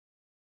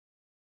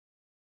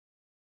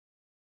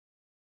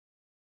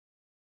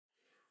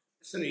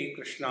Sri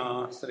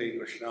Krishna, Sri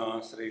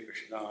Krishna, Sri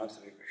Krishna,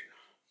 Sri Krishna.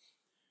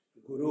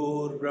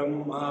 Gurur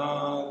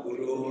Brahma,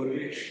 Gurur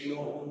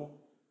Vishnu,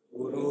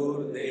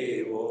 Gurur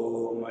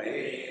Devo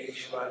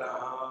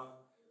Maheshwara,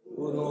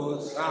 Guru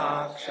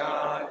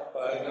Sakshat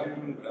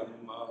Param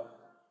Brahma,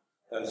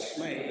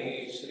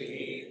 Tasmai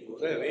Shri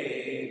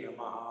Gurave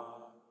Namaha,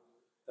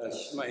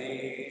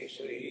 Tasmai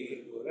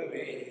Shri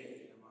Gurave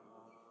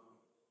Namaha.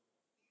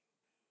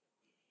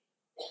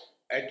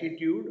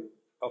 Attitude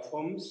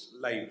affirms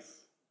life.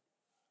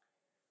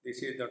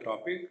 This is the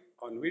topic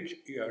on which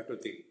you have to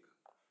think.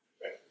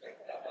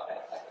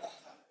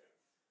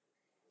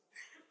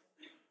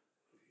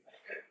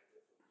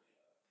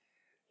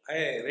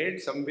 I read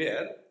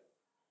somewhere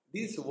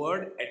this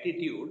word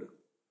attitude,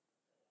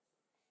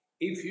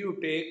 if you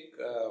take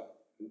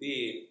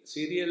the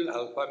serial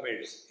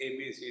alphabets A,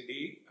 B, C,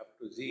 D up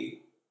to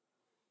Z,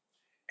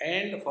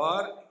 and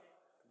for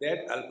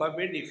that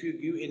alphabet, if you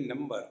give a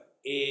number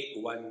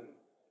A1,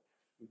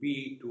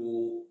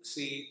 B2,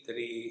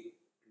 C3,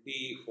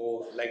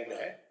 D4, like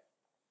that,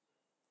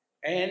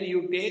 and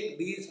you take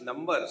these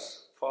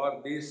numbers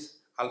for these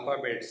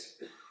alphabets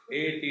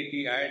A, T,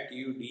 T, I, T,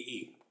 U, D,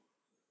 E,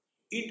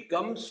 it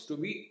comes to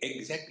be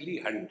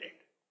exactly 100.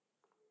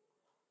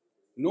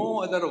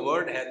 No other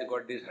word has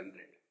got this 100.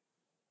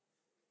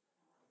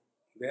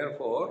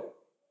 Therefore,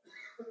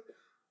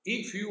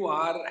 if you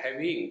are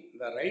having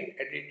the right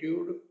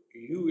attitude,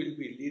 you will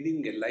be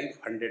leading a life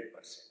 100%.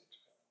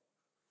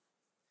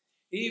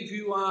 If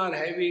you are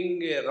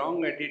having a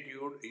wrong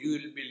attitude, you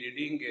will be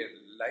leading a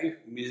life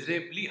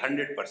miserably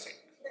 100%.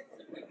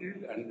 It will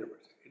be 100%.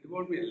 It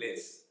won't be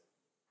less.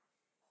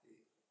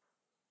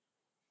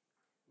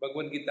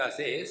 Bhagavad Gita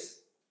says,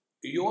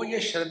 Yoya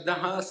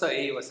Shraddha Sa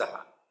Eva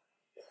Saha.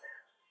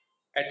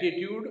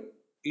 Attitude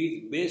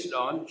is based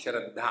on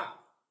Shraddha.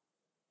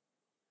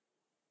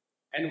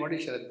 And what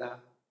is Shraddha?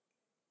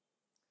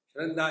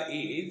 Shraddha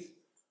is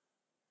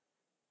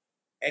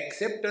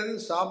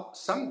acceptance of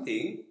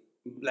something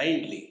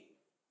blindly.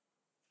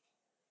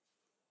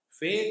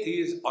 Faith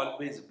is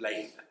always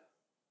blind.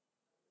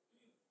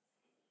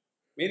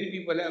 Many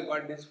people have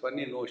got this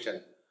funny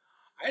notion.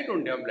 I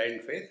don't have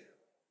blind faith.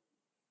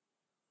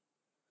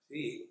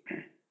 See,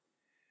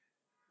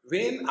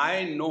 when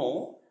I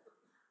know,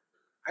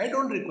 I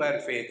don't require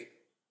faith.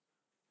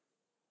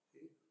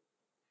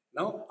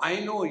 Now,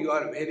 I know you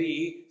are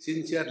very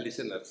sincere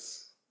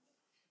listeners.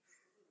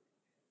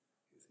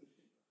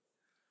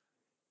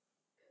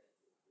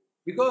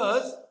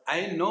 Because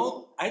I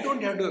know I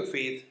don't have to have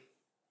faith.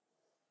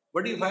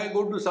 But if I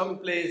go to some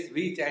place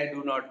which I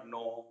do not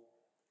know,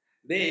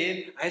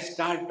 then I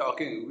start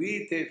talking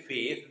with a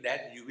faith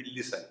that you will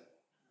listen.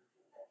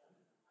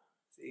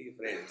 See,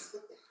 friends.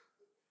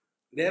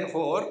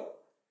 Therefore,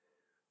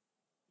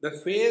 the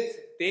faith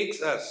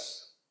takes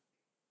us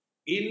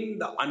in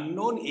the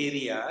unknown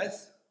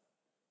areas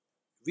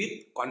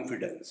with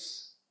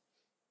confidence.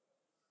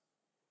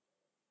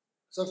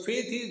 So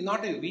faith is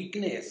not a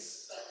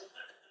weakness,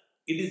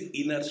 it is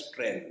inner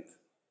strength.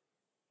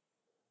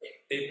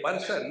 A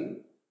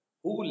person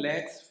who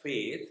lacks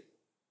faith,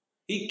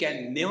 he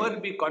can never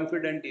be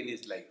confident in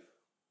his life.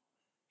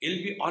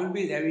 He'll be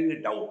always having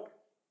a doubt.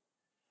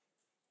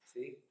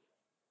 See?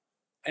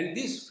 And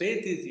this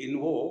faith is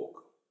invoked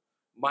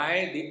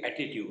by the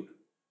attitude.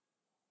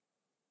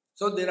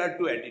 So there are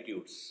two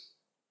attitudes.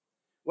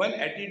 One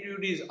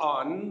attitude is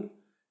on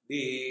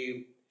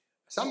the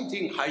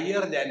something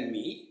higher than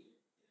me,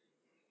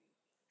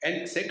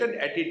 and second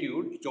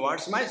attitude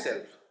towards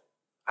myself.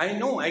 I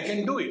know I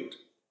can do it.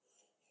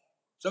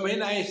 So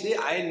when I say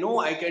I know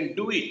I can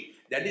do it,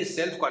 that is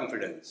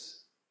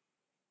self-confidence.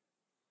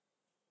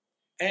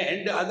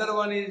 And the other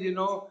one is,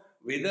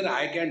 whether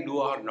I can do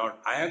or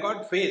not. I have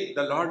got faith,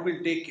 the Lord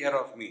will take care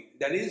of me.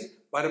 That is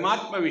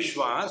Paramatma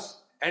Vishwas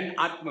and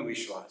Atma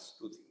Vishwas,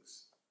 two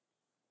things.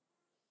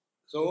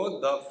 So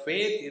the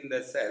faith in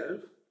the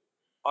self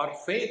or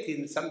faith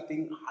in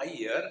something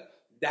higher,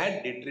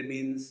 that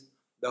determines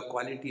the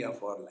quality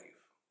of our life.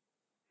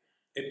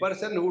 A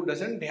person who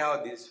doesn't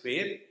have this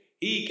faith,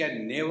 he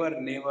can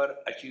never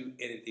achieve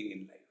anything in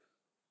life.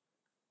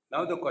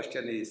 Now the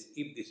question is,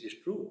 if this is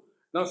true,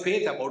 now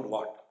faith about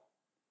what?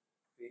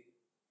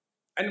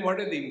 And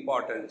what is the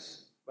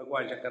importance?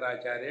 Bhagwan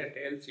Shankaracharya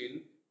tells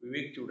in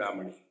Vivek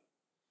Chudamani.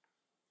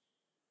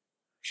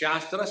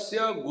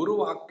 Shastrasya Guru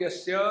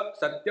Vakyasya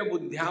Satya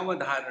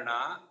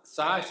Buddhyavadharana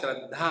Sa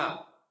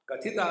Shraddha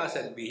Kathita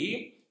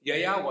Sadbihi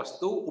Yaya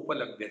Vastu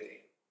Upalabhyate.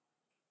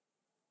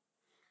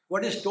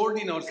 What is told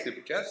in our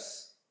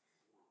scriptures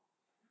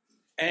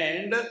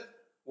and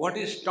what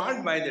is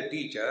taught by the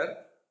teacher,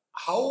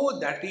 how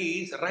that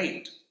is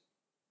right,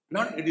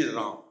 not it is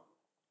wrong.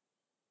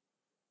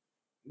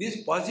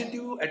 This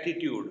positive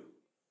attitude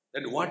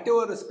that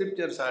whatever the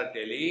scriptures are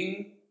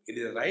telling, it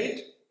is right,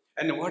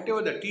 and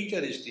whatever the teacher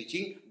is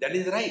teaching, that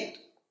is right.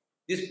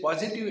 This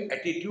positive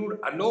attitude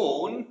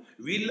alone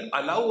will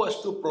allow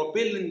us to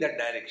propel in that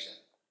direction.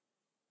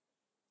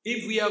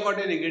 If we have got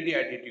a negative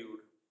attitude,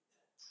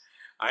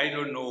 I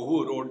don't know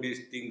who wrote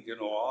these things,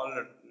 all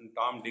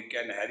Tom, Dick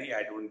and Harry,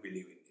 I don't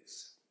believe in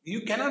this.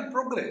 you cannot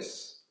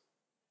progress.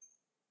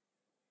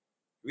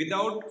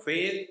 Without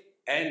faith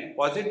and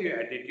positive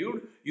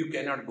attitude, you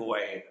cannot go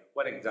ahead.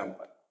 For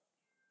example,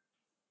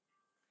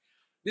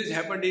 this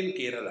happened in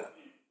Kerala.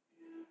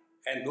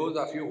 And those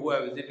of you who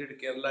have visited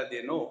Kerala,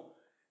 they know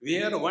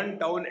where one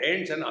town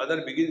ends and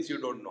other begins, you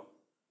don't know.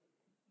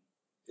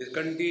 It's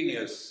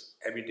continuous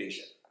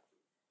habitation.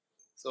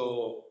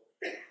 So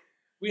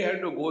we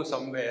had to go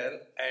somewhere,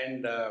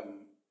 and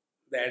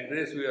the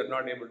address we were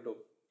not able to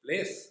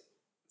place.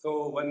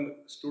 So one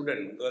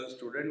student, girl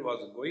student,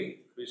 was going.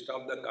 We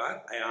stopped the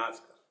car. I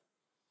asked her.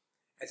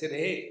 I said,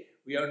 "Hey,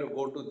 we have to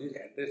go to this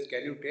address.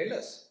 Can you tell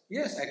us?"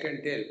 "Yes, I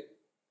can tell."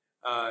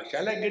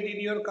 "Shall I get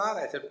in your car?"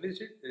 I said, "Please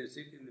sit. There is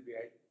seat in the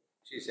behind."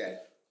 She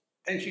said,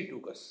 and she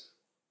took us.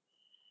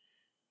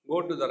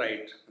 Go to the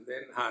right.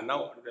 Then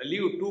now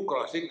leave two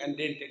crossing and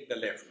then take the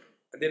left.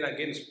 And then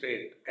again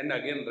straight and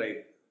again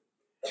right.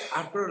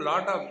 After a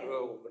lot of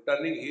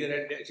turning here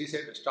and there, she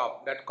said,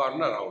 "Stop, that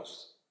corner house."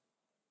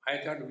 I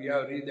thought we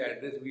have reached the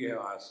address we have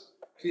asked.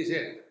 She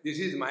said, "This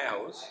is my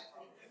house.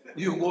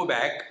 You go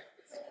back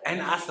and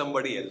ask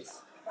somebody else."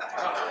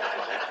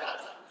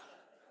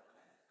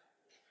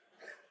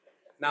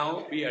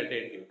 Now be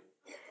attentive.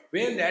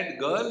 When that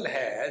girl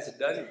has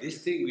done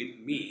this thing with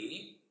me,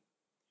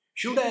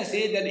 should I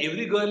say that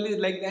every girl is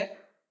like that?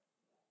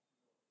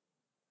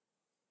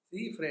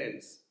 See,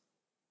 friends,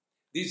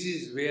 this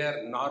is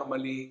where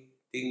normally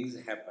things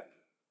happen.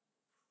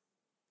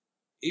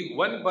 If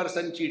one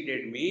person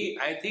cheated me,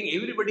 I think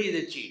everybody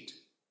is a cheat.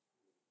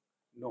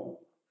 No.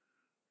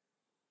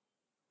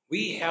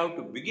 We have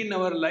to begin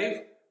our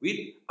life with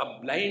a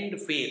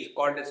blind faith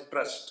called as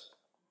trust.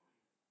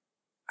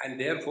 And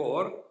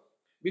therefore,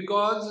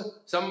 because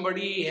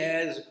somebody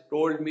has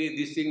told me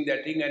this thing,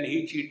 that thing, and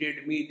he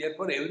cheated me,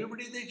 therefore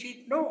everybody is a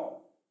cheat?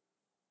 No.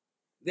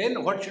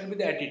 Then what should be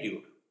the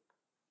attitude?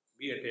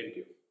 Be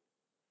attentive.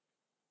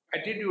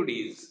 Attitude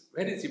is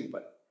very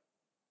simple.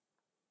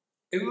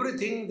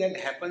 Everything that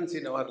happens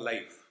in our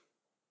life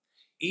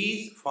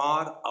is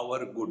for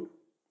our good.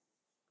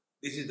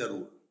 This is the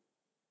rule.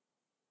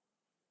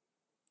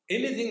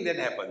 Anything that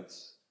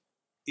happens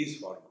is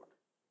for good.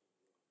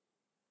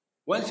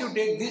 Once you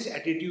take this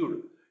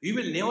attitude, you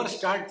will never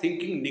start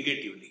thinking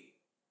negatively.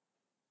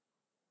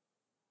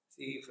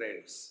 See,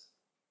 friends.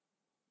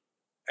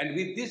 And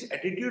with this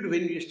attitude,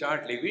 when you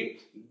start living,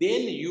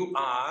 then you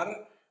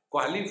are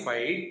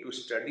qualified to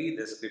study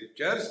the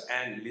scriptures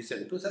and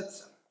listen to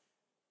satsang.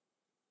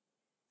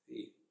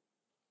 See,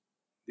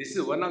 this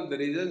is one of the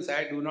reasons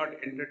I do not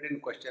entertain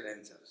question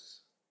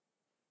answers.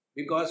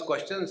 Because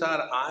questions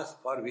are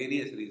asked for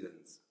various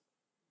reasons.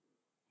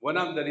 One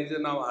of the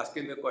reasons of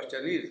asking the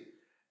question is,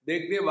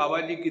 देखते बाबा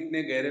जी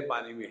कितने गहरे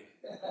पानी में हैं.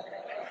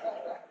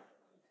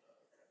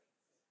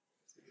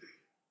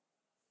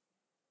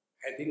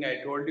 I think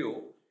I told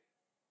you,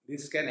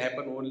 this can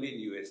happen only in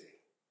USA.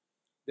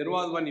 There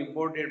was one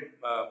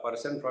imported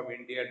person from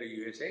India to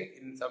USA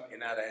in some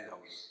NRI's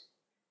house.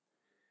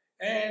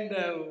 And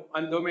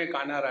Andho mein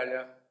Kana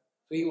Raja,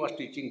 so he was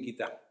teaching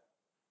Gita.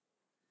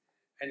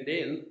 And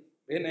then,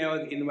 when I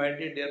was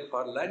invited there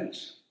for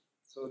lunch,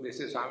 so they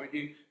said,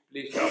 "Swamiji,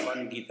 please talk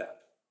on Gita."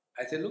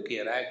 I said, "Look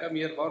here, I come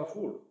here for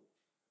food,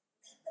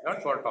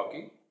 not for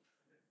talking."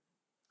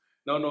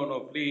 No,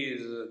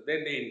 please.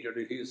 Then they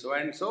introduced, "He is so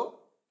and so,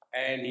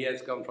 and he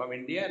has come from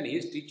India, and he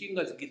is teaching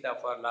us Gita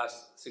for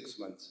last 6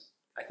 months.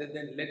 I said,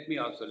 "Then let me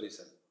also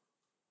listen."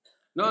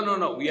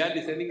 No, we are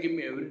listening him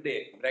every day.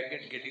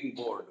 Bracket getting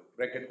bored,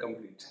 bracket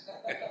complete.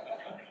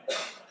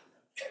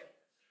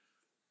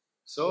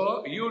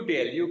 So you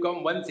tell, you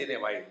come once in a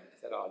while. I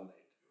said, "All right."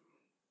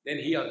 Then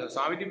he also,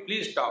 "Swamiji,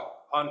 please talk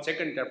on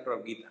second chapter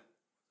of Gita."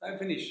 I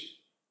finished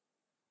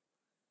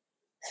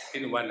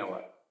in 1 hour.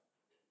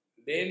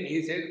 Then he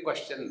said,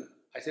 "Question."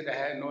 I said, "I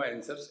have no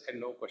answers and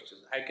no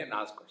questions. I can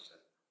ask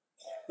questions."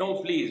 "No,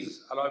 please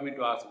allow me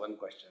to ask one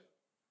question."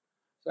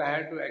 So I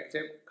had to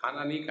accept,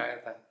 "Khana nahi khaya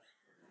tha."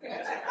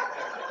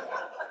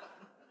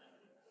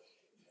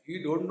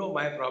 You don't know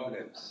my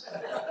problems.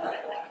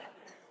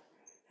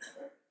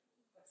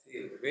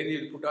 See, when you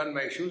put on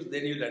my shoes,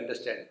 then you'll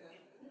understand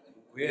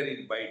where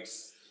it bites.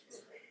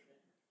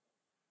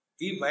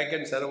 If I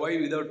can survive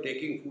without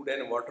taking food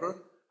and water,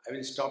 I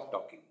will stop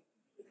talking.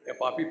 A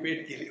papi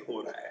pet ke liye ho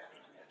raha hai.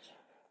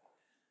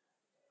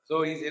 So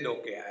he said,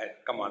 "Okay,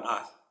 come on,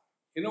 ask."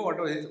 You know what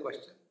was his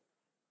question?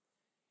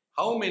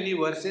 How many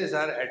verses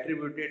are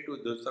attributed to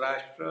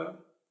Dhritarashtra,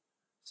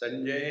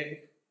 Sanjay,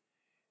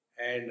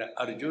 and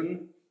Arjun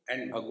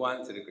and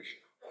Bhagwan Sri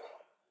Krishna?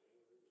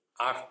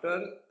 After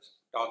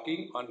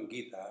talking on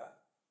Gita,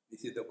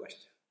 this is the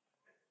question.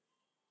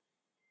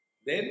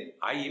 Then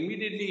I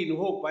immediately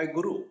invoke my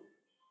Guru.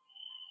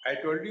 I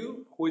told you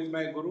who is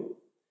my Guru.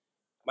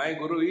 My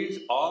Guru is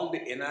all the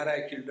NRI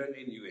children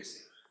in USA.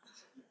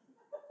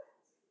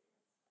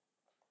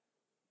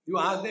 You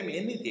ask them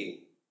anything,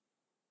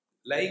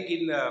 like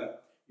in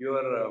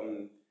your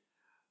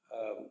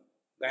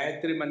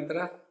Gayatri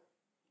Mantra.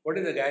 What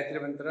is the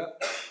Gayatri Mantra?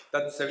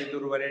 Tat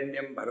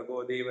Saviturvarenyam Bhargo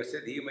Devasya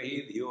Dhimahi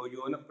Dhiyo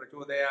Yona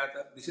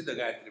Prachodayata. This is the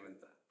Gayatri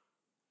Mantra.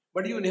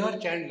 But you never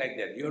chant like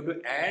that. You have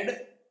to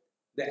add,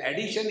 the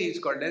addition is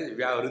called as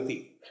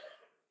Vyavruti.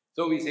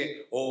 So we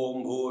say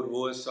Om Bhur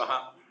Bhuv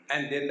Swaha,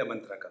 and then the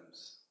mantra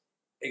comes.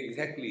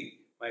 Exactly.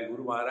 My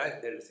Guru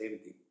Maharaj did the same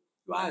thing.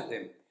 You ask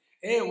them,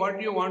 hey, what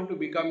do you want to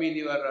become in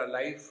your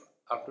life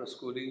after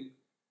schooling?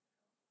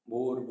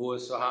 Bhur Bhuv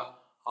Swaha,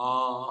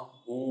 Ah,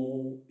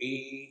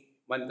 E,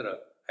 mantra.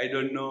 I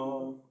don't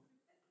know.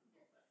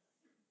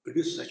 It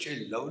is such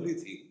a lovely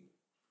thing.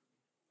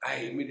 I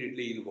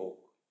immediately invoke.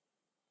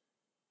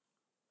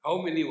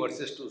 How many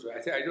verses to say?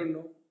 I say, I don't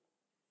know.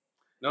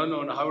 No,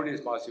 no, no, how it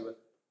is possible?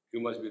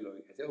 You must be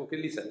knowing. I said, okay,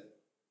 listen.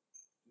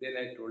 Then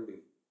I told him.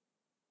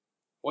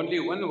 Only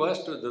one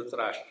verse to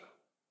Dhritarashtra.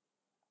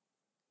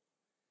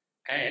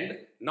 And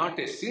not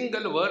a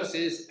single verse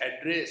is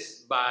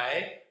addressed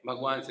by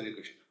Bhagavan Sri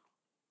Krishna.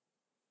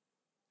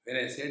 When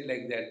I said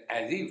like that,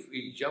 as if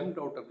he jumped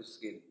out of his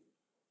skin.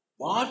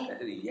 What? I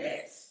said,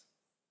 yes.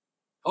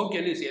 How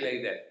can you say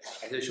like that?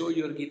 I said, show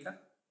your Gita.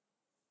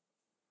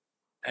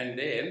 And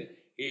then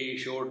he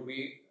showed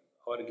me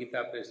our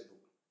Gita press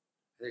book.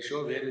 I said,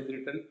 show where is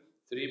written,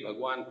 Sri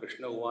Bhagavan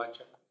Krishna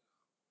Uvacha.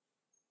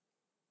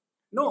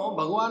 No,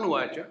 Bhagavan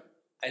Uvacha.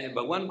 I said,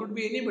 Bhagavan could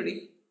be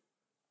anybody.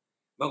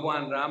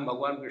 Bhagavan Ram,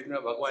 Bhagavan Krishna,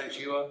 Bhagavan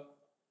Shiva.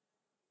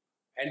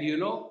 And you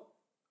know,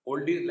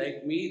 oldies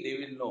like me,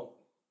 they will know.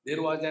 There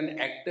was an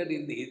actor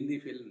in the Hindi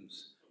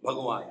films,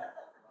 Bhagavan.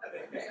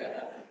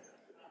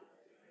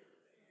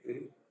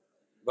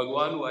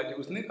 Bhagavan Uvacha,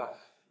 usne kaha.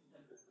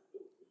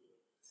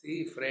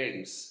 See,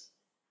 friends.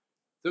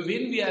 So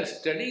when we are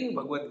studying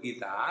Bhagavad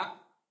Gita,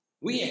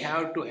 we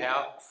have to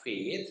have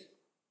faith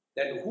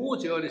that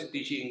whoever is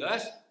teaching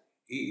us,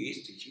 he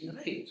is teaching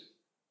right.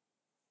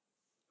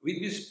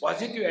 With this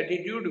positive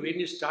attitude, when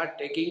you start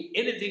taking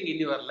anything in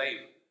your life,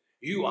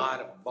 you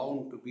are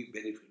bound to be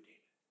benefited.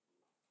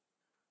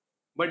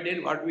 But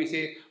then what we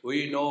say,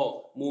 we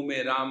know, muh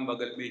mein Ram,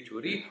 bagal mein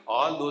chori,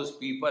 all those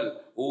people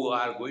who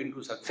are going to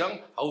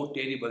satsang, how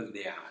terrible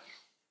they are.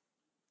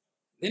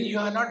 Then you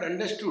have not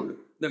understood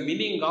the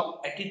meaning of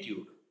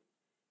attitude.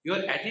 Your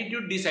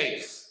attitude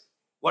decides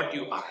what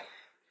you are.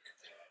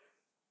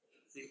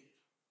 See?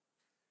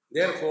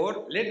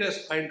 Therefore, let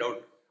us find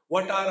out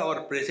what are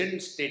our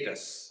present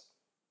status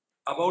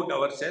about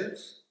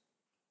ourselves,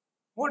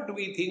 what do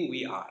we think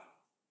we are.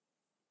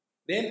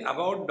 Then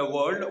about the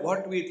world,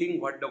 what we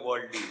think what the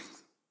world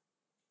is.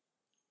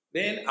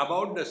 Then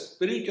about the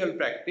spiritual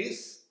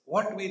practice,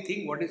 what we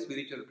think what is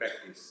spiritual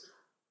practice.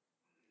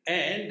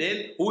 And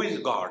then who is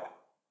God.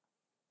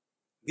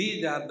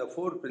 These are the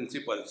four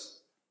principles.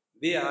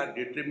 They are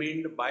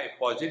determined by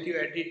positive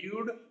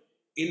attitude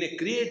in a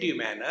creative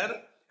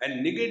manner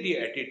and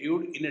negative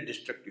attitude in a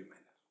destructive manner.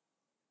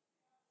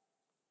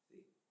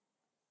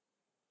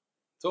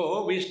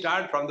 So we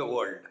start from the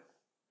world.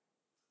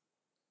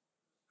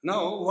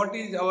 Now, what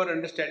is our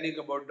understanding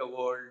about the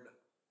world?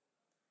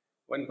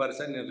 One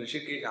person in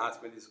Rishikesh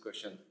asked me this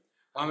question.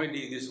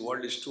 Ahmedi, this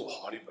world is too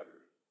horrible.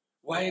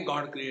 Why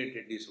God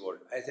created this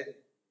world? I said,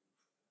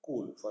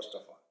 cool, first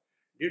of all.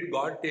 Did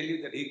God tell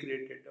you that He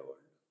created the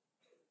world?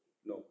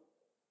 No.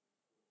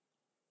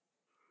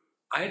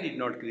 I did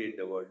not create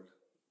the world.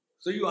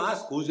 So you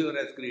ask whosoever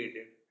has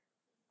created.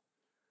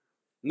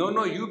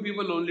 No, you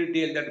people only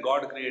tell that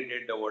God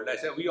created the world. I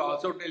said, we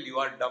also tell you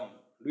are dumb.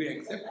 Do you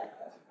accept?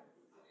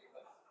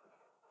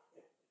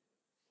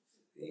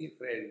 See,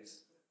 friends.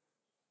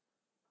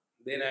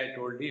 Then I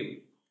told him,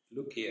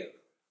 look here,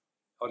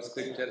 our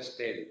scriptures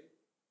tell,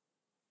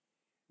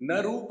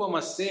 na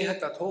rupamasseha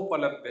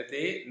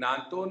tathopalabhyate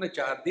nanto na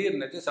chardir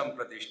na cha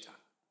sampratishtha.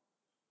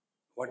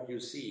 What you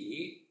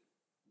see,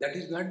 that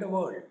is not the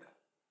world.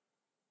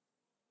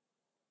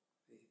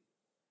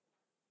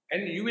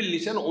 And you will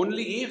listen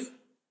only if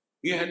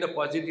you have the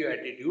positive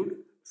attitude,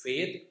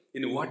 faith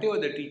in whatever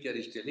the teacher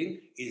is telling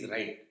is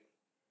right.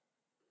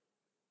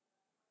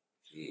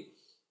 See,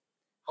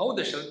 how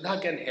the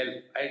Shraddha can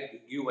help, I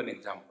give one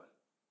example.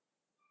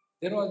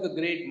 There was a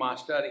great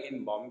master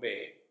in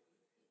Bombay.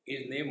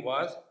 His name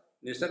was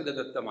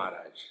Nisargadatta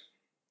Maharaj.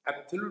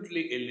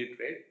 Absolutely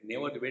illiterate,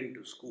 never went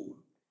to school.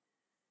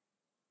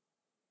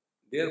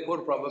 Therefore,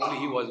 probably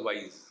he was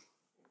wise.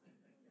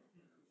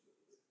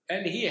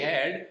 And he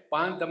had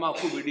Pan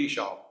Tamaku Bidi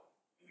shop.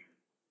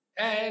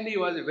 And he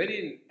was a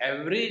very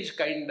average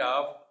kind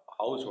of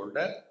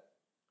householder.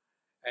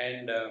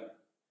 And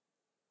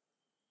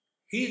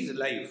his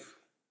life,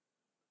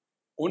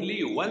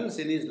 only once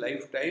in his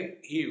lifetime,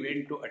 he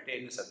went to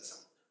attend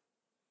satsang.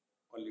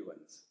 Only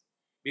once.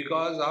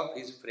 Because of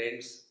his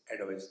friend's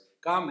advice.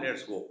 Come,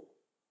 let's go.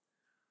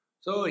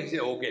 So he said,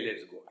 okay,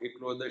 let's go. He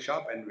closed the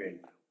shop and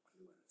went.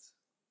 Only once.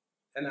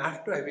 And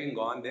after having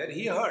gone there,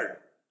 he heard.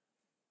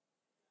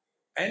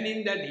 And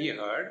in that he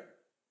heard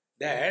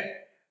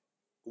that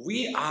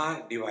we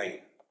are divine.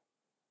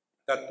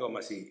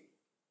 Tattvamasi,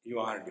 you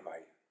are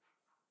divine.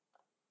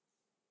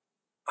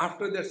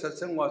 After that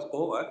satsang was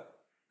over,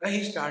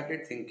 he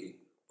started thinking,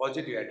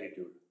 positive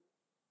attitude.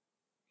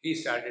 He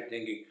started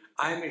thinking,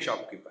 I am a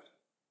shopkeeper.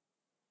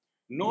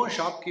 No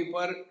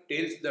shopkeeper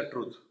tells the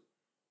truth.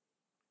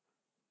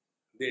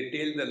 They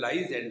tell the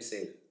lies and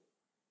sell.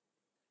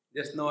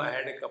 Just now I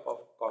had a cup of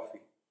coffee.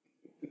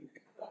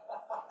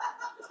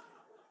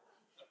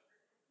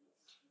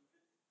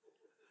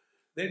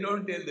 They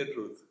don't tell the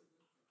truth.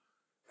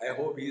 I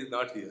hope he is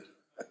not here.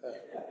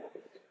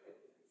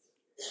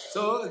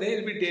 So they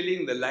will be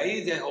telling the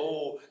lies, and,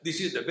 oh,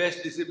 this is the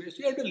best, this is the best.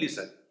 You have to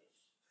listen.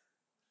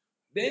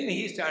 Then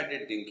he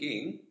started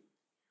thinking,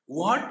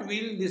 what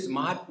will this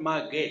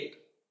Mahatma get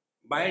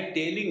by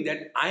telling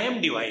that I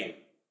am divine?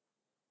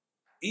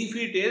 If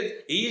he tells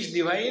he is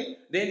divine,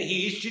 then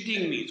he is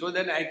cheating me so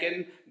that I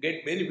can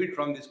get benefit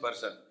from this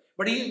person.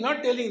 But he is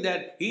not telling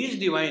that he is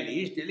divine,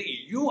 he is telling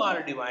you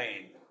are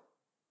divine.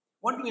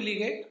 What will he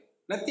get?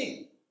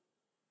 Nothing.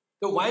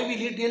 So why will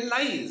he tell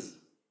lies?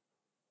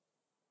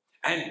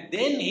 And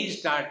then he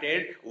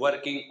started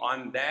working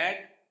on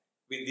that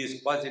with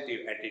this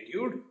positive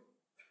attitude,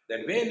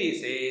 that when he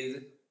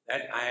says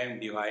that I am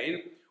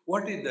divine,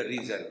 what is the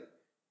reason?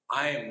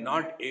 I am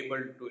not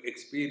able to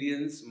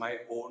experience my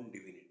own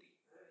divinity.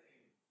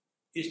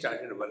 He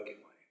started working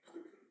on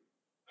it.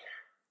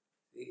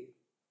 See?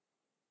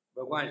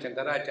 Bhagwan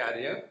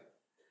Shankaracharya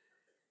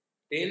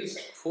tells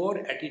 4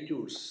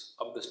 attitudes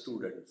of the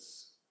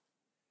students.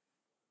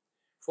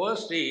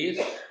 First is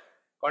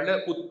called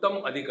as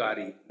Uttam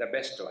Adhikari, the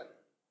best one.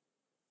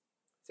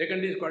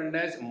 Second is called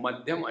as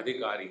Madhyam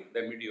Adhikari,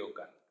 the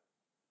mediocre.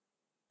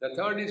 The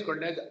third is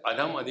called as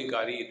Adham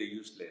Adhikari, the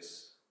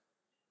useless.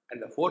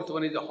 And the fourth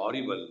one is the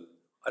horrible,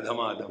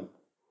 Adhama Adham.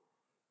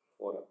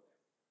 4 of them.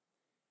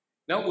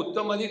 Now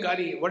Uttam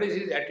Adhikari, what is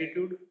his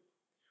attitude?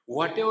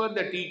 Whatever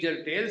the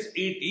teacher tells,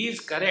 it is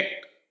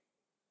correct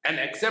and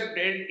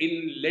accepted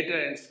in letter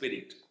and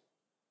spirit.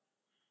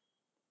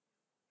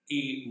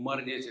 He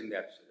merges in the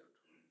absolute.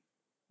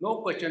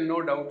 No question,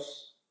 no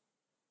doubts.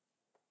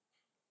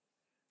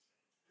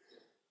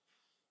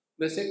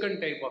 The second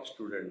type of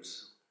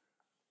students,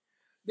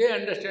 they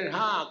understand,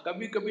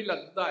 kabhi kabhi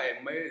lagta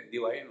hai, main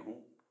divine hu.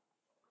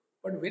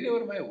 But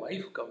whenever my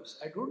wife comes,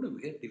 I don't know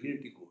where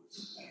divinity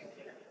goes.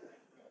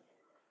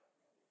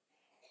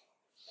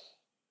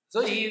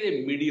 So he is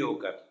a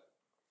mediocre.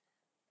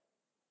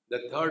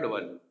 The third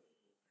one,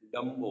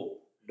 Dumbo,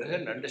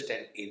 doesn't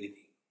understand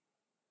anything.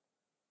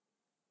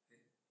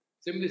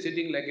 Simply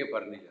sitting like a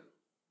furniture.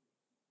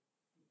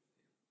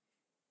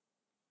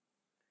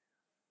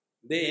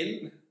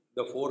 Then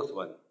the fourth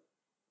one,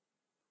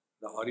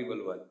 the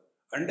horrible one,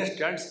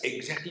 understands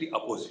exactly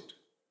opposite.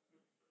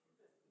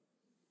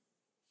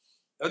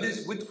 Now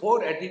this, with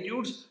 4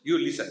 attitudes, you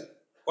listen.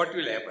 What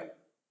will happen?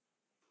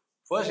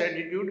 First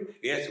attitude,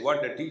 yes,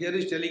 what the teacher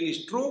is telling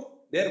is true,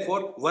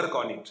 therefore work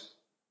on it.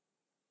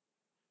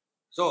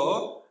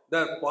 So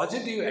the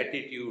positive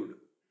attitude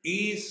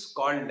is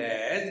called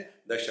as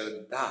the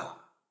Shraddha.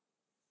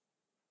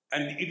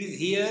 And it is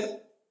here,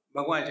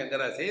 Bhagwan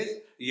Shankara says,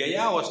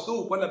 Yaya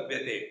Vastu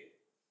Upalabhyate.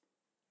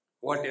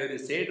 Whatever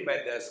is said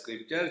by the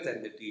scriptures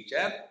and the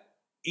teacher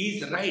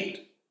is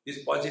right,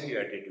 this positive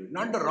attitude,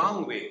 not the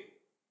wrong way.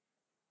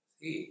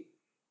 See?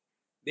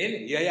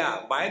 Then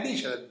Yaya, by the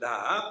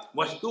Shraddha,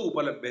 Vastu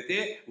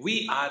Upalabhyate,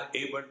 we are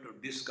able to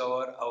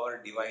discover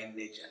our divine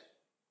nature.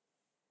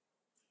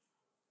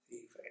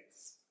 See,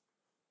 friends.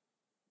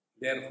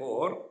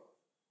 Therefore,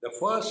 the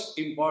first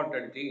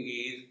important thing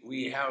is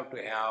we have to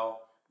have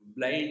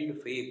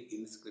blind faith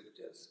in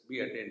scriptures.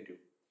 Be attentive.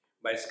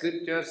 By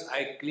scriptures,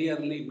 I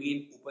clearly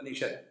mean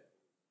Upanishad.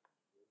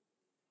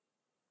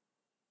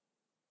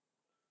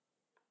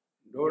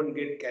 Don't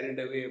get carried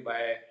away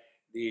by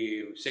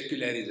the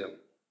secularism.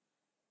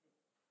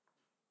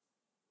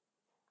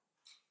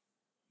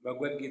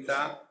 Bhagavad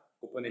Gita,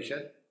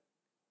 Upanishad,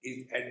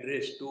 is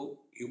addressed to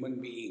human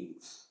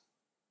beings.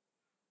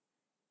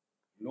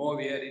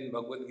 Nowhere in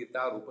Bhagavad Gita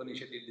or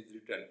Upanishad it is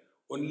written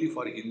only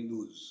for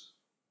Hindus.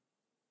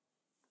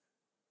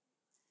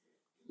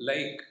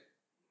 Like,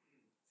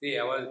 see,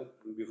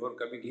 before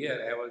coming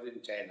here, I was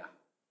in China.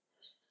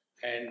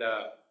 And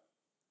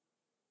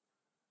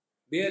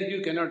there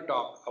you cannot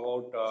talk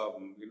about,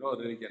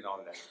 religion and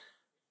all that.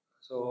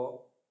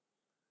 So,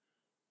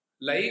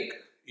 like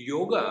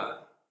yoga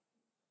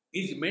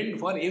is meant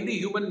for every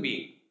human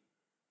being.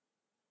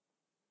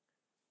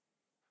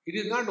 It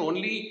is not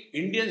only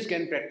Indians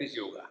can practice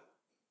yoga.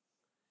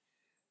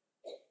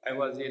 I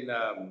was in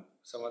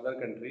some other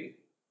country.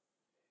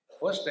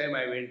 First time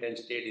I went and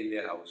stayed in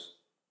their house.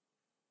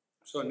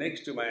 So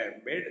next to my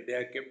bed, they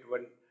have kept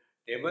one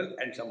table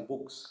and some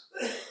books.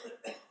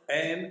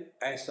 And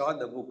I saw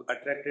the book,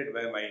 attracted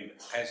by mind.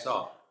 I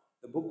saw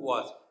the book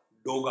was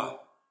Doga.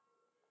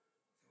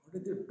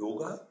 What is it,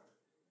 Doga?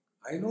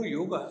 I know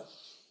yoga.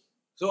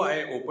 So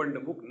I opened the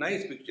book,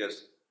 nice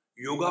pictures.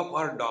 Yoga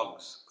for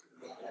dogs.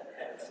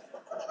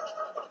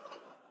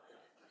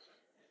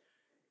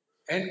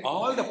 And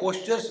all the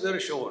postures were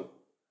shown.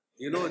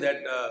 You know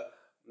that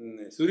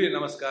Surya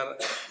Namaskar,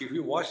 if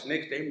you watch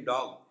next time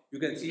dog, you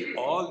can see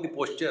all the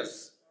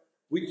postures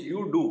which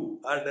you do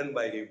are done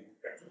by him.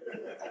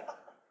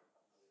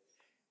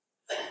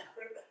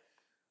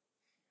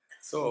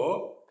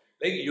 So,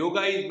 like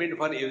yoga is meant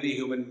for every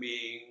human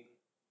being,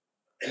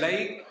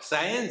 like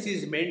science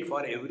is meant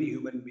for every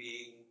human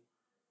being.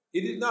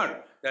 It is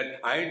not that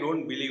I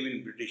don't believe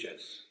in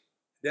Britishers.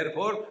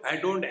 Therefore, I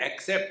don't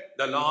accept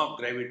the law of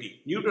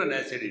gravity. Newton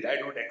has said it, I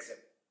don't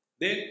accept.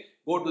 Then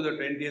go to the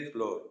 20th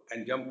floor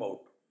and jump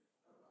out.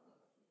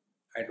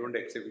 I don't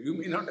accept. You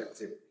may not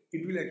accept.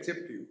 It will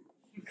accept you.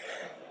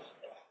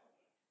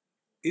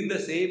 In the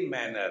same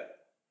manner,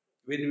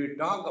 when we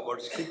talk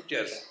about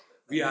scriptures,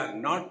 we are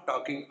not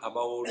talking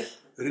about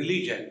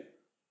religion.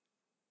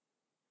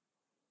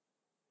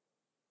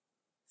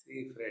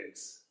 See,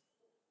 friends,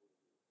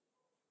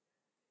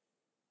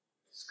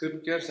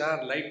 scriptures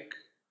are like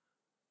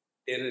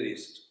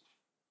terrorists.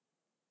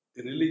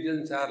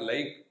 Religions are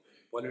like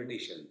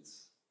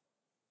politicians.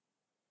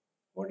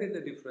 What is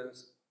the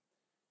difference?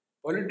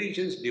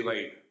 Politicians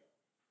divide.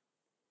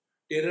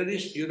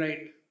 Terrorists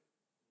unite.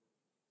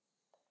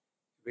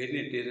 When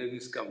a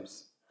terrorist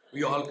comes,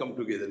 we all come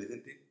together,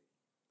 isn't it?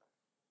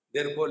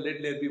 Therefore,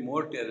 let there be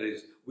more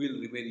terrorists, we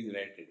will remain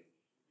united.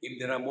 If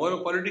there are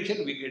more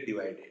politicians, we get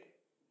divided.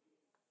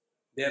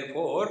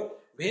 Therefore,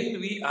 when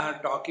we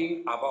are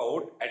talking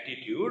about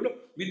attitude,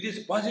 with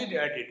this positive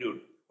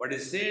attitude, what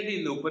is said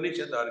in the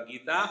Upanishad or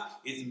Gita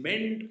is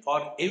meant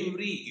for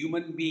every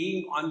human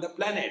being on the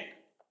planet.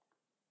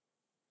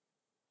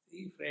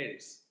 See,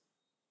 friends.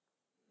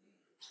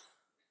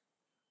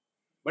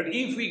 But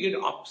if we get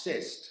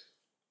obsessed,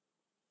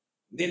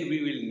 then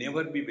we will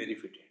never be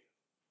benefited.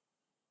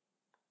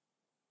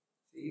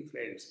 See,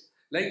 friends,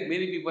 like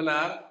many people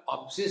are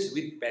obsessed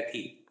with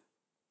pathy.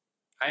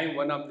 I am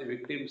one of the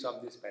victims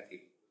of this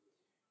pathy.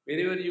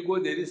 Wherever you go,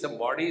 there is some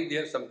body,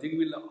 there something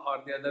will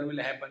or the other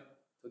will happen.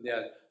 So they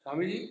are,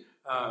 Swamiji,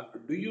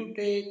 do you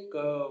take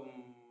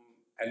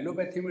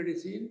allopathy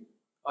medicine,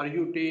 or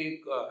you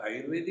take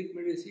Ayurvedic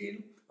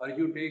medicine, or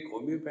you take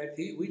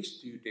homeopathy?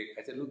 Which do you take?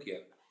 I said, look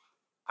here,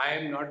 I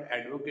am not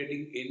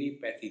advocating any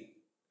pathy.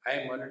 I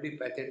am already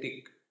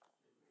pathetic.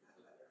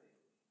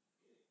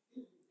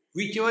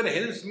 Whichever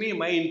helps me,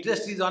 my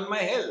interest is on my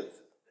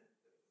health.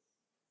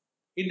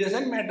 It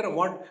doesn't matter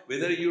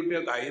whether you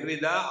take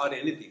Ayurveda or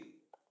anything.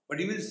 But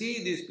you will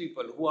see these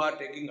people who are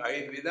taking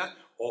Ayurveda,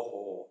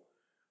 oh,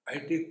 I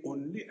take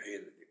only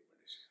Ayurvedic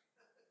medicine.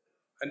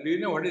 And do you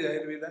know what is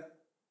Ayurveda?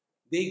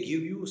 They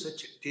give you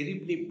such a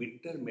terribly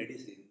bitter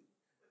medicine.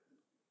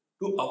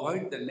 To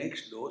avoid the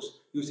next dose,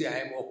 you say, I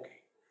am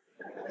okay.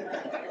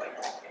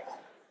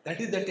 That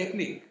is the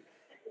technique.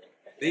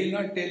 They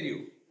will not tell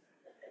you.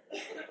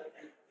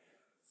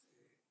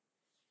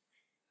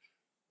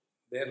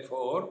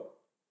 Therefore,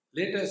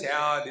 let us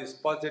have this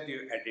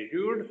positive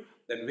attitude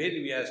that when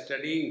we are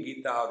studying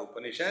Gita or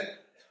Upanishad,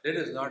 let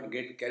us not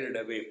get carried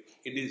away.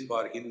 It is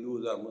for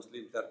Hindus or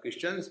Muslims or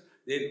Christians,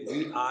 then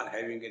we are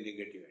having a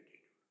negative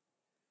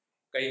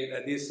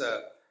attitude. This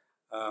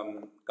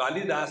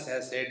Kalidas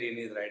has said in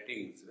his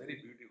writings very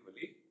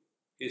beautifully,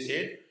 he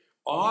said,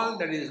 all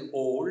that is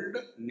old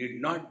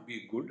need not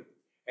be good,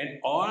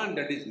 and all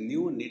that is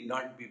new need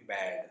not be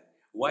bad.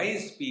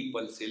 Wise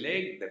people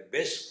select the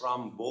best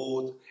from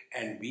both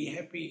and be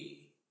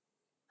happy.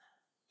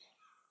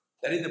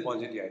 That is the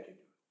positive attitude.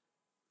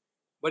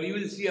 But you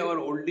will see our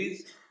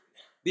oldies,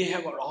 they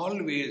have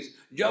always,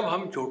 jab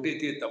hum chote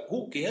the tab,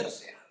 who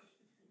cares?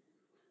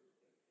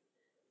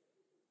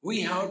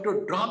 We have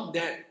to drop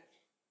that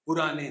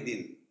purane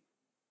din.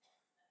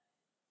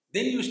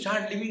 Then you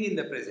start living in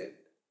the present.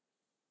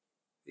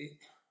 See?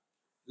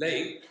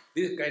 Like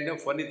these kind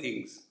of funny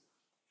things.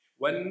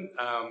 One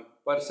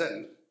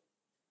person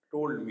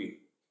told me,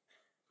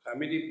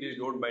 Hamidi, please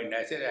don't mind.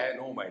 I said, I have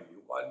no mind.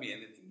 You call me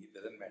anything, it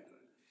doesn't matter.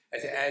 I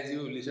said, as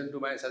you listen to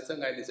my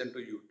satsang, I listen to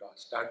you.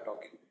 Start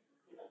talking.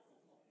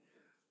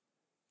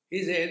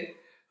 He said,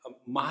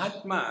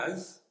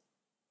 Mahatmas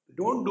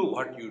don't do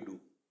what you do.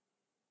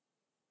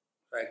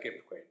 So I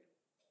kept quiet.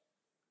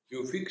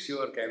 You fix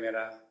your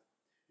camera,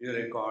 you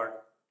record.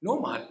 No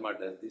Mahatma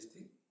does this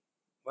thing.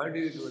 Why do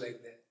you do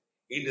like that?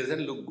 It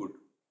doesn't look good.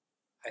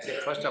 I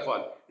said, first of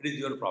all, it is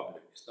your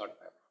problem. It's not my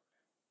problem.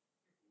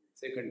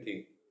 Second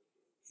thing,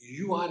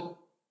 you are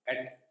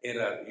at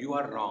error. You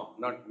are wrong,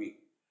 not me.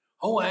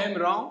 How I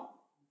am wrong?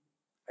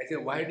 I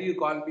said, why do you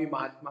call me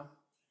Mahatma?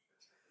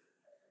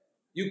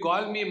 You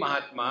call me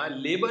Mahatma,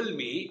 label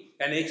me,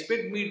 and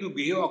expect me to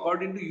behave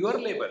according to your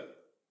label.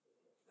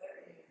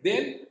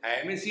 Then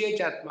I am a CH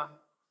Atma.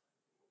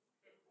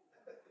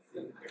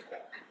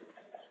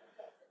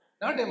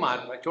 Not a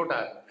Mahatma, Chota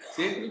Atma.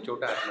 CH means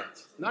Chota Atma,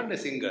 not a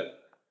singer.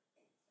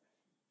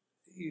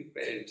 See,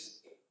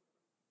 friends,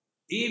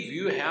 if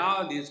you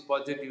have this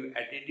positive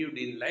attitude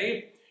in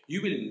life,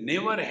 you will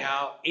never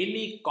have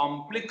any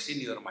complex in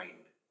your mind.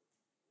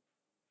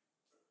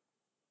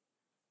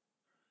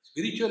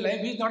 Spiritual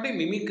life is not a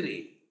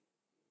mimicry.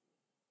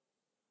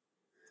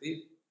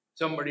 See,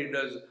 somebody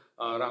does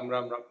Ram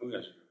Ram Ram.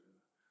 Yes.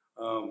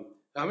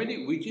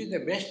 Hamidi, which is the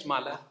best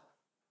mala?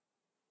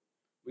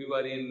 We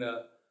were in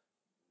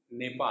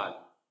Nepal,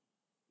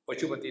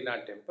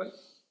 Pashupatinath temple.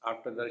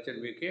 After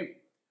darshan we came,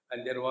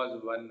 and there was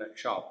one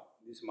shop,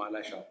 this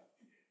mala shop.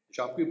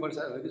 Shopkeepers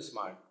are very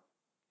smart.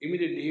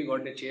 Immediately he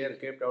got a chair,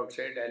 kept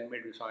outside, and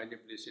made Swamiji,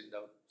 please sit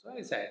down. So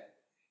I sat.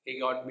 He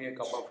got me a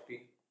cup of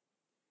tea.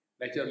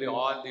 Naturally,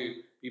 all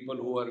the people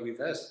who were with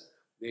us,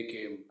 they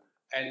came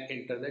and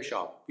entered the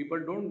shop. People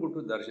don't go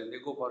to darshan, they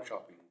go for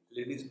shopping,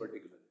 ladies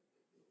particularly.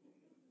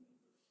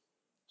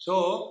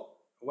 So,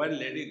 one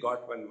lady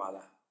got one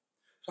mala.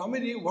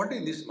 Swamiji, what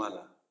is this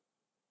mala?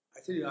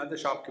 I said, you are the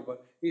shopkeeper.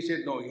 He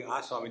said, no, he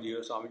asked Swamiji,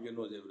 Swamiji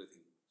knows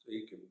everything. So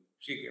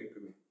she came to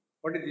me.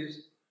 What is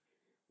this?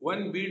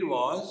 One bead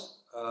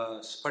was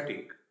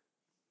Spatik.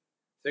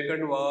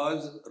 Second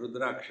was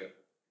Rudraksha.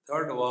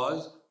 Third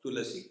was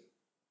Tulasi.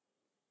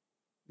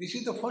 This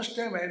is the first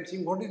time I am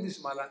seeing, what is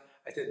this mala?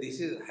 I said, this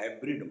is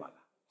hybrid mala.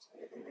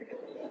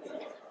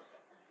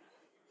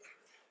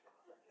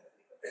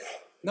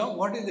 Now,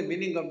 what is the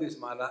meaning of this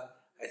mala?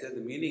 I said,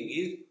 the meaning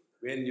is,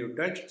 when you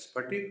touch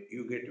Spatik,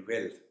 you get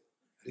wealth.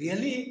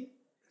 Really?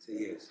 I said,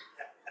 yes.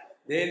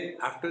 Then,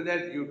 after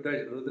that, you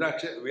touch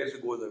Rudraksha,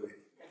 wealth goes away.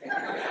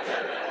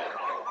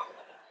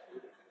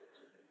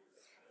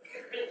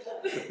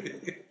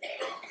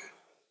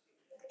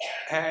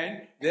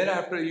 And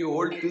thereafter, you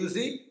hold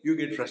Tulsi, you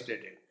get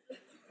frustrated.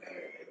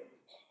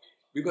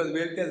 Because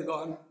wealth has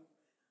gone.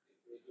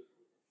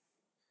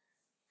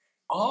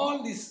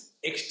 All this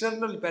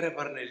external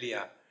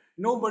paraphernalia.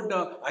 No, but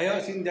I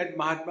have seen that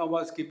Mahatma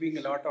was keeping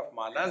a lot of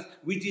malas.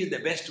 Which is the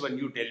best one,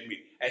 you tell me?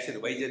 I said,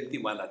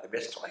 Vaijayanti mala, the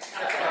best one.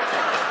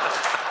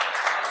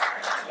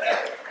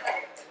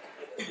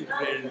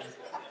 Friends,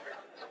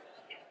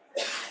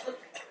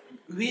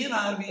 where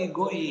are we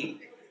going?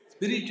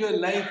 Spiritual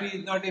life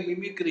is not a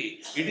mimicry.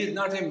 It is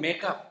not a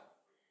makeup.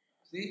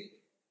 See?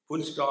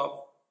 Full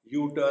stop,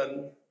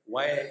 U-turn,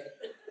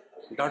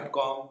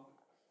 Y.com.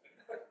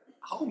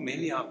 How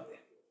many are there?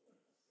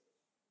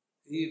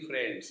 See,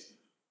 friends,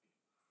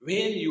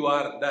 when you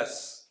are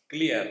thus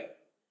clear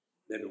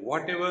that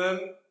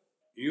whatever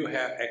you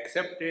have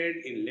accepted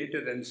in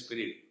letter and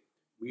spirit,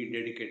 be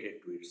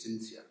dedicated to it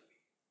sincerely.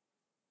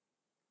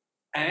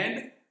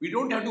 And we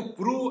don't have to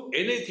prove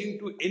anything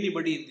to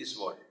anybody in this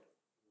world.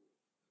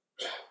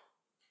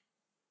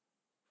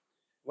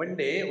 One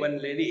day, one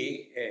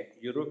lady, a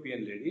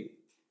European lady,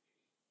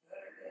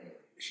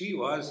 she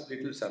was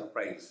little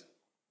surprised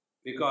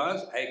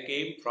because I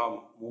came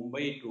from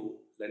Mumbai to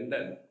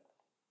London,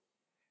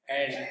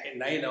 and a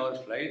 9 hours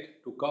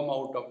flight to come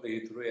out of the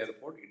Heathrow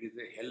airport, it is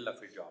a hell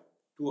of a job,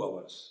 2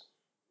 hours.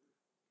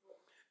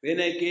 When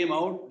I came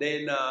out,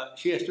 then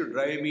she has to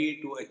drive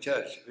me to a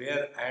church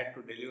where I had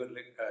to deliver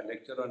a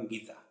lecture on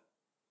Gita.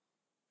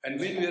 And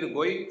when we were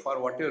going, for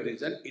whatever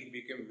reason, it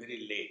became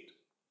very late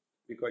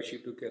because she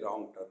took a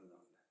wrong turn.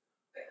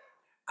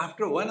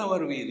 After 1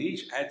 hour we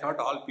reached, I thought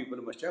all people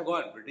must have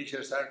gone.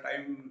 Britishers are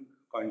time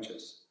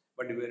conscious,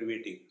 but we were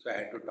waiting, so I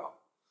had to talk.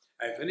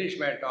 I finished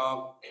my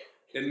talk,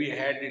 then we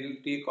had a little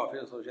tea, coffee,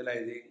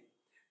 socializing.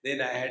 Then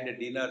I had a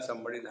dinner at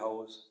somebody's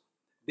house.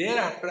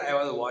 Thereafter, I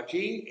was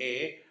watching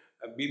a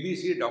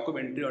BBC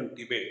documentary on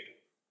Tibet.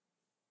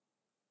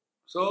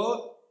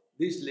 So,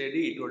 this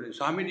lady told me,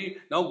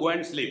 Swamiji, now go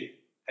and sleep.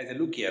 I said,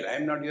 look here, I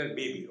am not your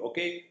baby,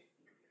 okay?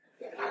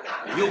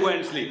 You go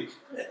and sleep.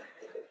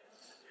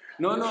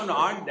 No,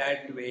 not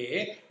that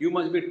way. You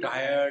must be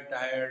tired.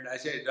 I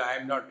said, I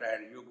am not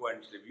tired. You go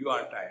and sleep. You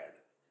are tired.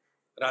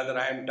 Rather,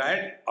 I am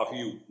tired of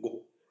you.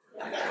 Go.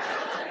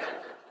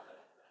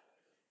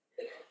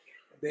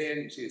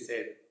 Then she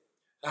said,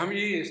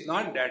 Swamiji, it's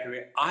not that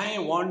way. I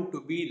want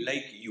to be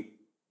like you.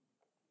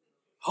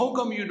 How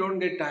come you don't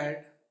get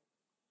tired?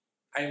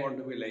 I want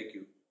to be like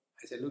you.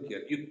 I said, look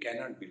here, you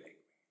cannot be like me.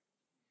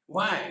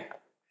 Why? I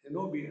said,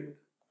 no beard.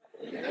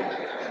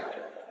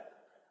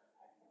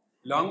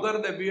 Longer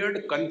the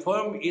beard,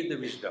 confirmed is the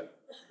wisdom.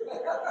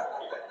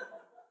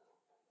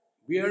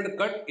 Beard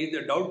cut is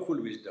the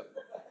doubtful wisdom.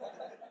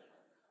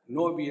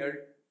 No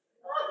beard.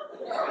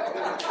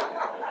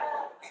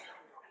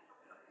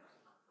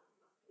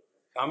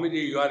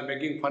 Swamiji, you are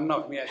making fun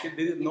of me. I said,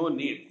 there is no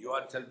need. You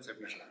are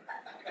self-sufficient.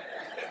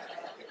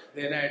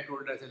 Then I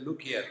told her, I said,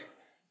 look here.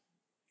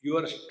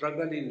 Your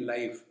struggle in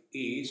life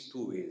is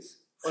 2 ways.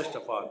 First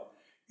of all,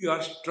 you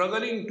are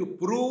struggling to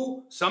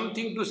prove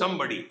something to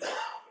somebody.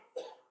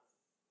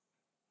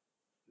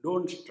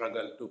 Don't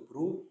struggle to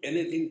prove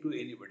anything to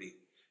anybody.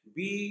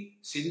 Be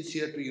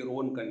sincere to your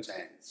own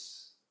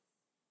conscience.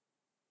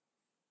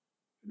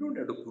 You don't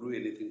have to prove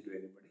anything to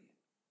anybody.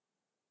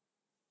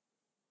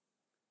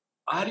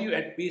 Are you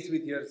at peace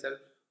with yourself?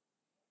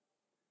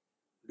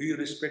 Do you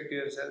respect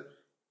yourself?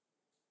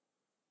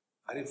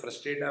 Are you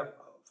frustrated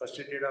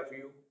of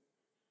you?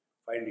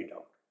 Find it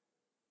out.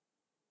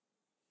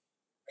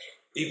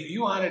 If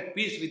you are at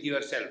peace with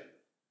yourself,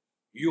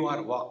 you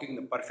are walking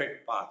the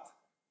perfect path.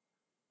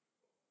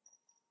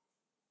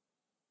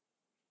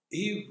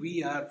 If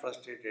we are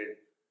frustrated,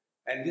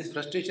 and this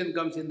frustration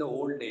comes in the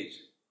old age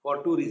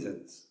for 2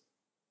 reasons.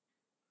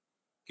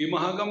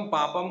 Kimahagam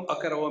papam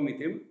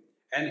akaravamitim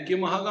and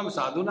kimahagam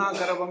sadhuna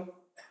akaravam.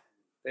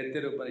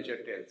 Taittiriya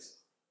Upanishad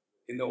tells.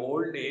 In the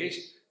old age,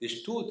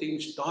 these 2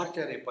 things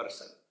torture a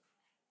person.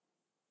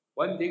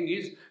 One thing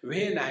is,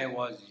 when I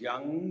was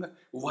young,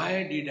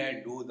 why did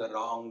I do the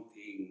wrong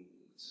things?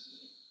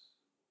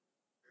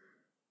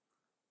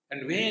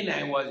 And when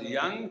I was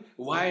young,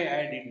 why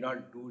I did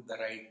not do the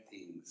right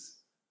things.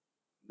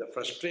 The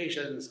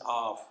frustrations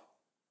of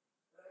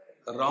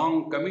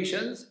wrong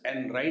commissions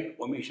and right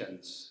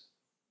omissions.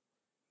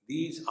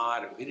 These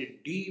are very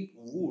deep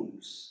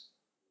wounds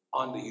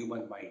on the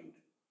human mind.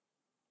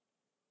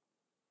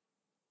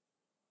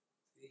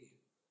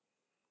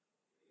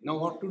 Now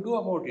what to do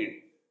about it?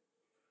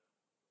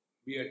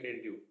 Be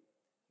attentive.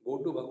 Go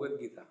to Bhagavad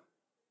Gita.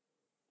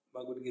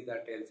 Bhagavad Gita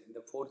tells in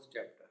the 4th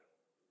chapter.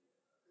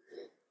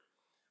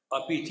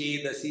 Api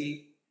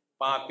chedasi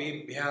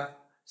papebhya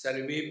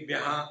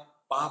sarvebhya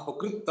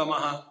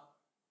papakrittamaha.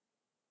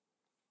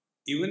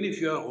 Even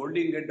if you are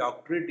holding a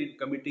doctorate in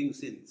committing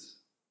sins,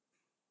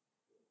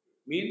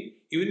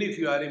 even if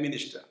you are a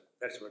minister,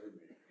 that's what it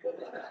means.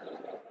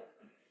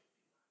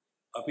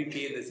 Api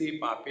chedasi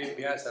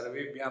papebhya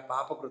sarvebhya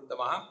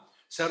papakrittamaha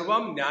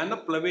sarvam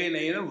jnana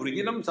plavenena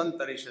vrijinam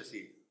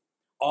santarishasi.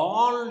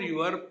 All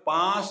your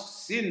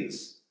past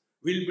sins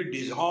will be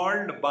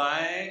dissolved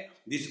by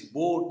this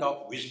boat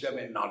of wisdom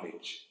and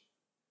knowledge.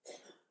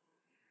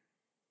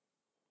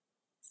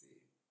 See,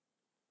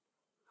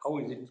 how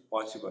is it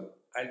possible?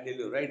 I'll tell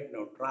you right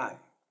now, try.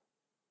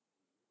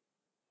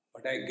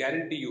 But I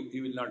guarantee you,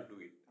 you will not do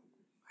it.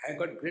 I have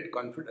got great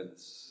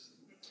confidence.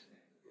 You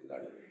will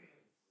not do it.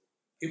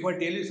 If I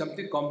tell you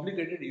something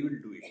complicated, you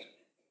will do it.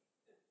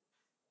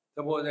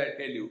 Suppose I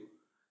tell you,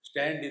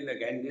 stand in the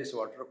Ganges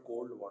water,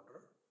 cold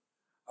water,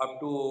 up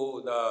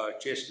to the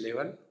chest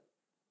level,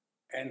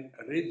 and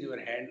raise your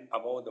hand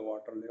above the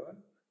water level,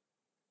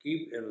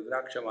 keep a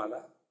Rudraksha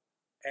mala,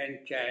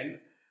 and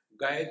chant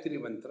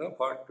Gayatri mantra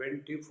for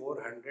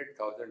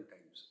 2400,000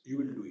 times. You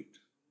will do it.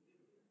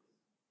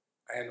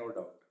 I have no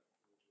doubt.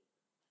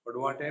 But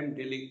what I am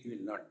telling, you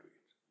will not do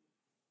it.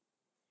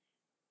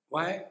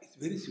 Why? It's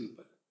very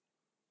simple.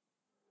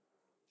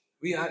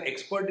 We are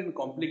expert in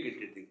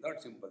complicated things,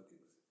 not simple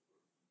things.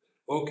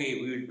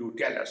 Okay, we will do.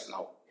 Tell us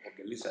now.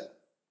 Okay, listen.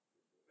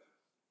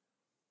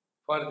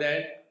 For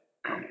that,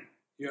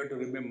 you have to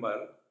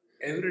remember,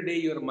 every day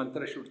your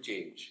mantra should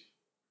change.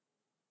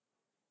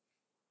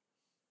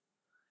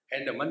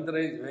 And the mantra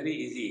is very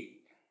easy.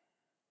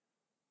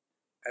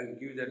 I will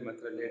give that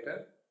mantra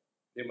later.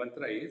 The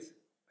mantra is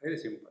very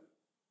simple.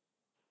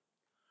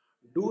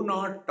 Do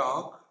not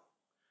talk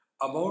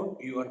about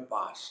your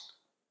past.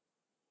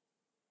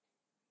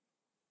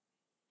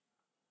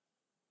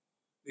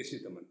 This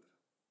is the mantra.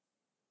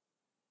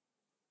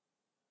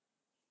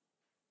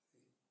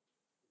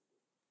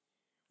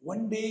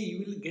 One day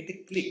you will get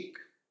a click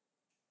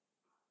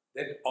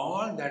that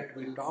all that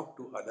we talk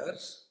to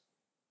others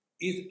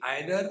is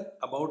either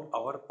about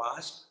our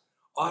past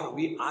or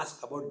we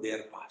ask about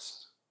their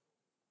past.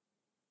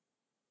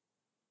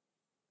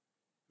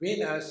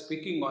 When I was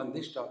speaking on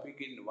this topic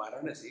in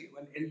Varanasi,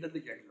 one elderly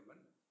gentleman,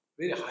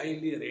 very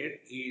highly read,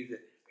 he is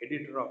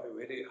editor of a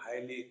very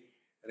highly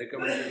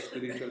recommended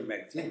spiritual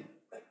magazine,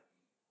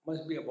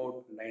 must be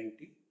about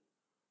 90.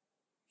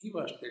 He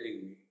was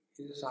telling me,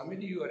 he said,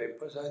 Swamiji, you are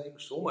emphasizing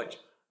so much,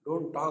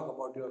 don't talk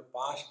about your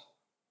past.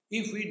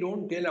 If we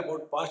don't tell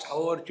about past,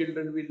 how our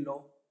children will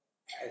know?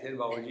 I said,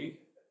 Babaji,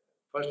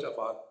 first of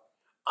all,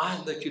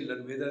 ask the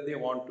children whether they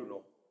want to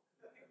know.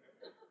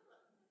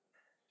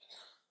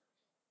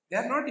 They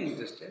are not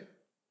interested.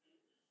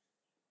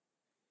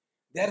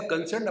 They are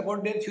concerned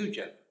about their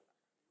future.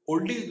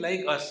 Oldies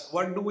like us,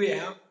 what do we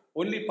have?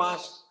 Only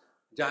past.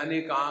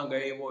 जाने कहाँ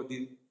गए वो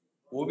दिन,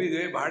 वो भी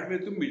गए भाड़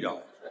में तुम भी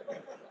जाओ.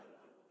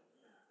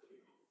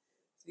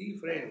 See,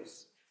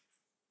 friends.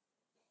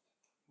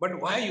 But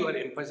why you are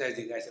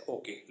emphasizing? I say,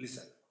 okay,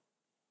 listen.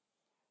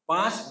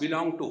 Past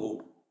belong to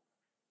whom?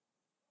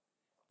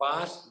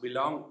 Past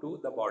belong to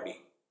the body.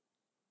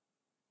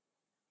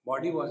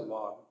 Body was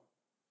born.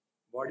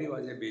 Body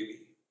was a baby.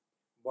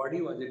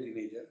 Body was a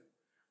teenager.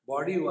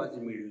 Body was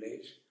middle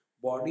age.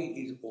 Body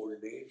is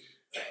old age.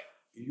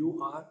 You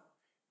are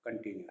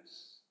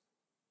continuous.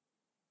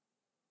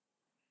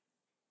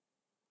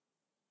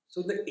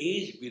 So the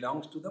age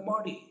belongs to the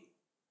body.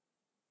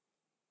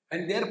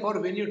 And therefore,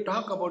 when you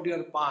talk about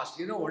your past,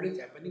 you know what is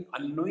happening?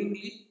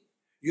 Unknowingly,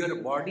 your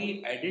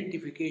body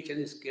identification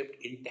is kept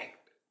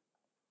intact.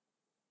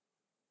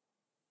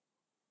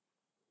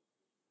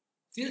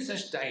 Till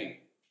such time,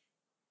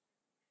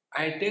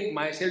 I take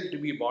myself to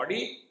be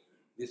body,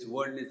 this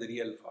world is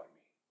real for me.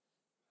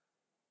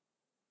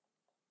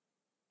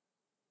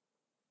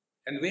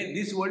 And when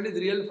this world is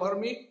real for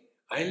me,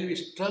 I will be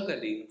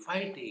struggling,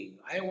 fighting,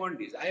 I want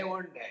this, I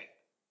want that.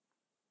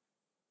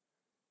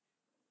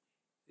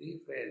 See,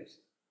 friends,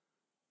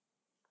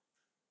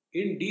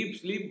 in deep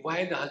sleep,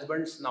 why the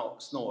husband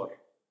snore?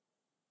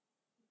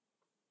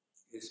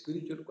 A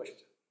spiritual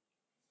question.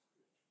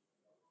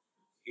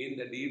 In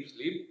the deep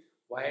sleep,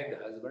 why the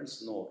husband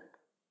snore?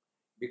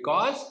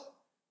 Because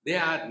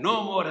there are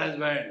no more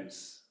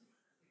husbands.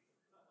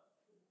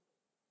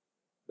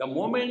 The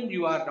moment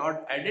you are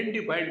not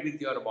identified with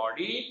your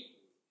body,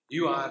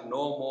 you are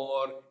no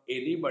more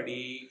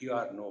anybody, you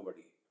are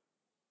nobody.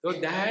 So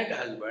that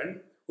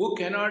husband who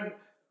cannot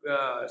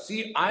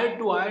see eye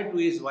to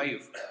his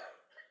wife,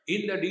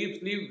 In the deep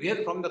sleep,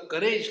 where from the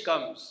courage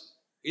comes,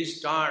 it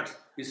starts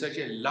with such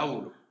a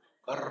loud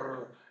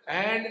grrr,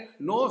 and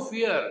no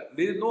fear.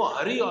 There is no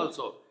hurry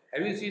also.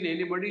 Have you seen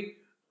anybody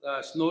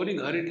snoring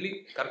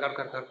hurriedly? Kar kar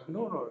kar kar.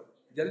 No, no.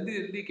 Jaldi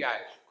jaldi kya hai?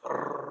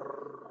 Grrr.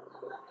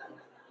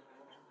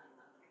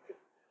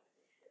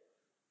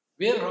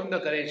 Where from the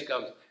courage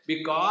comes?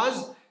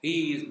 Because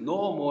he is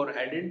no more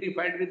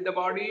identified with the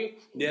body,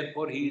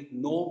 therefore he is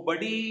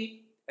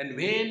nobody. And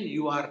when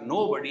you are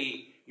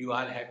nobody, you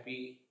are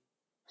happy.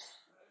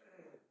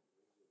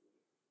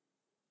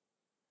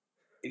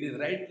 It is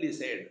rightly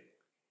said,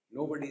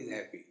 nobody is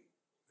happy.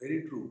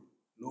 Very true.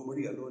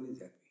 Nobody alone is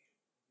happy.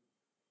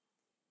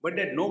 But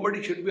that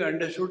nobody should be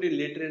understood in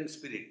letter and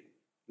spirit.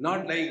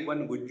 Not like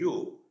one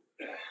Gujju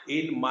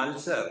in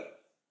Malsar,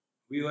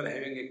 we were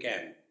having a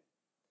camp.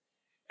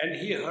 And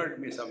he heard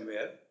me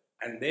somewhere,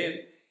 and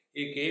then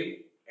he came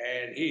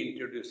and he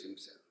introduced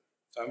himself.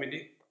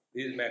 Swamiji,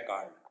 this is my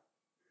card.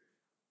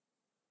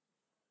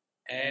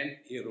 And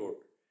he wrote,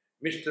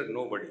 Mr.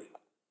 Nobody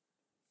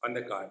on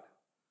the card.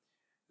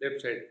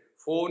 Left side,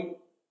 phone,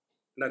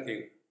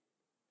 nothing.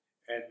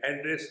 And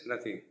address,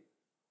 nothing.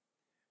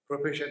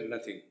 Profession,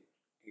 nothing.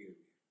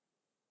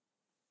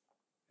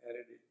 I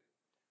read it.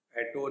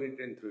 I tore it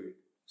and threw it.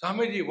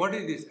 Swamiji, what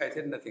is this? I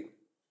said, nothing.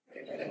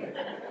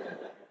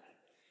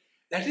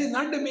 That is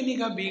not the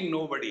meaning of being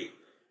nobody.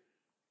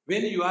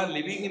 When you are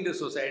living in the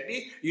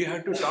society, you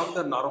have to talk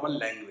the normal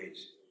language.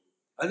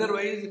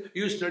 Otherwise,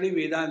 you study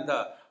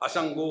Vedanta.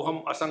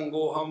 Asangoham,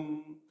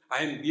 asangoham.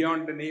 I am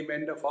beyond the name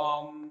and the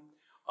form.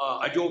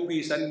 Ajopi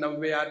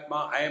sannavya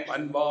I am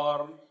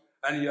unborn.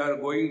 And you are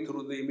going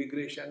through the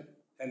immigration.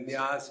 And they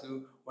ask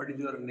you, what is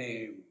your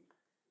name?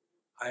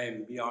 I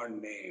am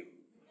beyond name.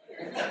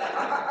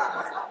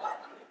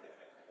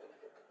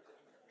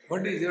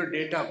 What is your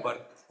date of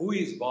birth? Who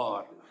is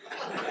born?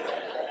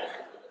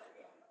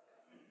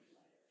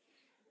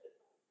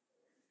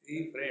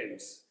 See,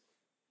 friends,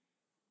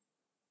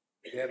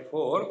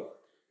 therefore,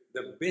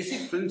 the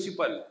basic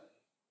principle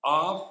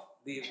of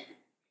the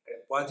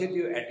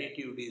positive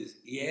attitude is,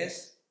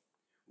 yes,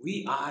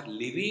 we are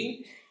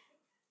living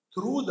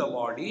through the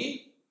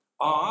body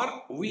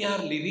or we are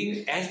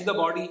living as the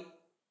body.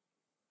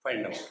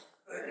 Find out.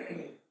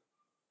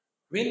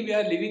 When we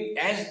are living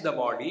as the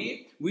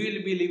body, we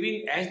will be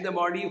living as the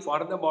body,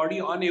 for the body,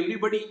 on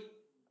everybody.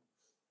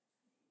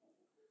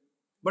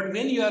 But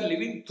when you are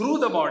living through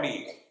the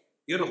body,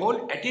 your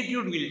whole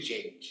attitude will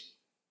change.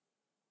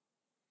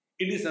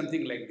 It is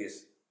something like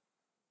this.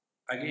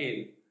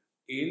 Again,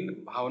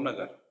 in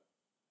Bhavnagar,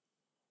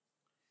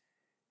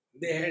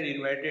 they had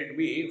invited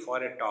me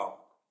for a talk,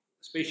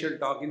 special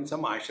talk in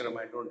some ashram,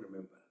 I don't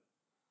remember.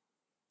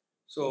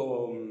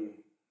 So,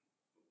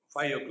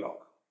 5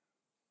 o'clock.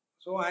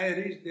 So I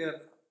reached there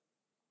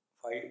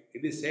 5.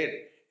 It is said,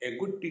 a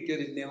good teacher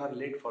is never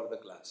late for the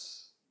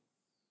class.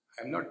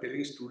 I am not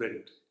telling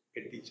student,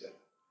 a teacher.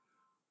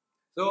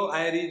 So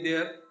I reached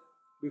there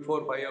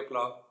before 5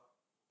 o'clock.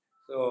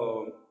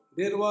 So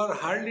there were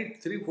hardly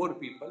 3-4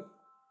 people.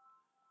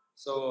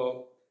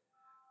 So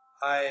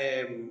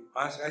I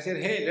asked, I said,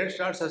 hey, let's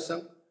start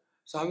satsang.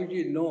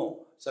 Swamiji,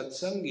 no,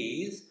 satsang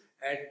is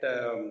at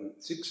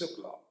 6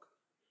 o'clock.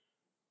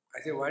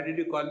 I said, why did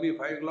you call me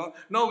 5 o'clock?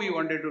 No, we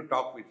wanted to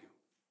talk with you.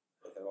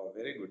 I said, oh,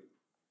 very good.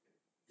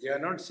 You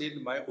have not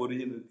seen my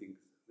original things.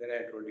 Then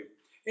I told him,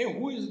 hey,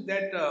 who is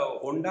that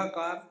Honda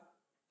car?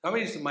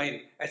 Swamiji, it's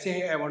mine. I said,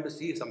 hey, I want to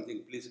see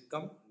something. Please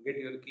come, get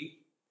your key.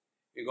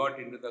 We got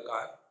into the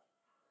car.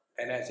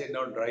 And I said,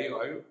 now drive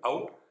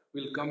out.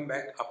 We'll come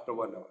back after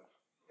 1 hour.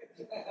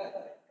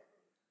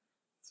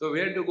 So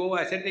where to go?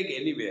 I said, take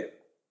anywhere.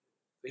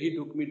 So he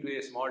took me to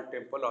a small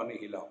temple on a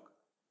hillock.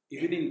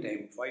 Evening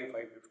time,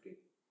 5:15.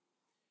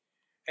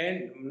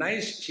 And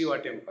nice Shiva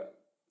temple.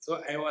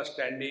 So I was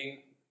standing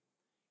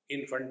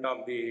in front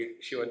of the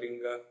Shiva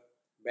Linga,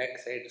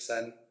 backside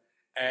sun,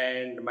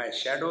 and my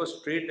shadow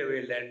straight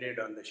away landed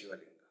on the Shiva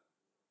Linga.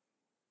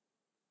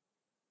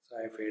 So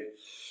I felt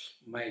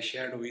my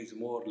shadow is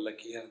more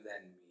luckier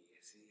than me.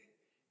 See,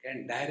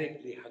 can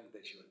directly hug the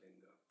Shiva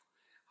Linga.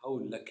 How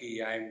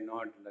lucky, I am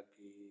not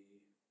lucky.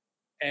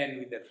 And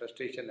with that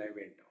frustration, I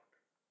went out.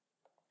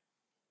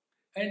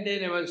 And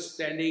then I was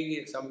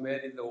standing somewhere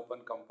in the open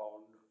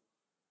compound.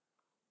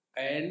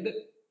 And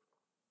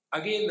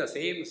again the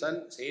same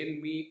sun,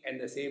 same me,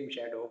 and the same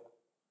shadow.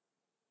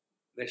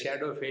 The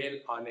shadow fell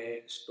on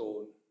a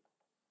stone.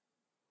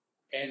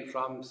 And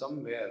from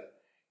somewhere,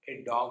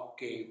 a dog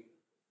came.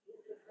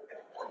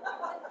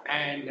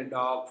 And the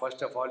dog,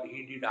 first of all,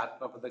 he did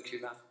Atma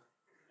Pradakshina.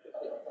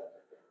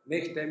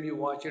 Next time you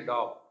watch a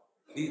dog,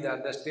 these are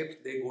the steps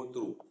they go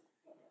through.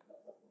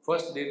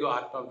 First they do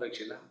Atma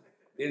Pradakshina,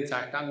 then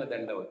Saštanga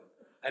Dandavat.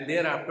 And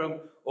thereafter,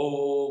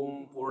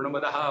 Om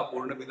Purnamadaha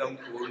Purnamidam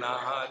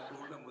Purnaha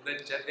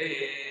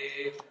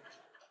Purnamudachyate.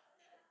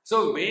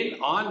 So when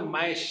on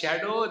my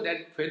shadow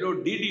that fellow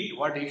did it,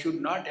 what he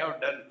should not have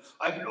done,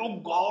 I feel, oh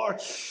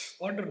God,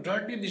 what a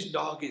dirty this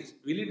dog is.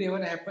 Will it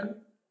ever happen?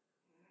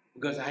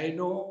 Because I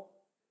know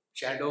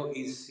shadow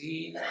is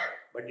seen,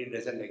 but it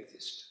doesn't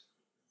exist.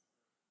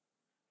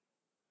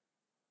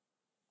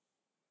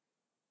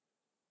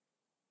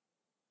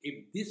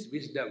 If this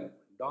wisdom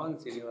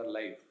dawns in your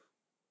life,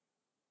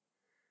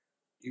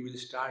 you will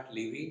start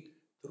living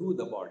through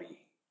the body.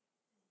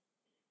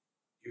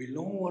 You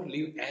will no more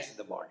live as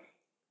the body.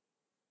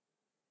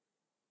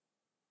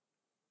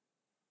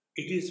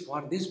 It is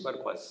for this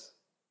purpose.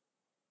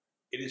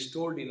 It is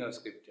told in our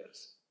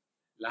scriptures.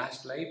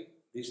 Last life,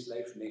 this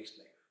life, next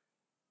life.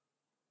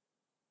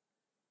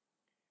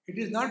 It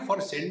is not for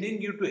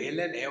sending you to hell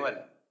and heaven.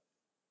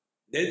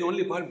 That is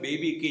only for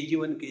baby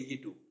KG1,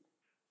 KG2.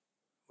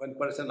 One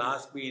person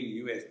asked me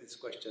in US this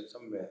question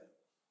somewhere.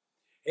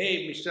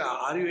 Hey, mister,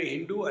 are you a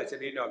Hindu? I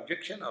said, any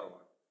objection or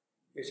what?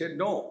 He said,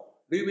 no.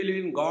 Do you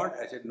believe in God?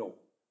 I said, no.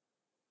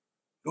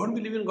 Don't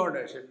believe in God?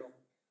 I said, no.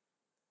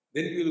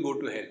 Then you will go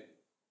to hell.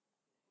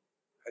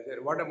 I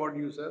said, what about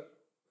you, sir?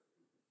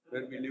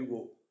 Where will you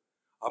go?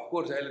 Of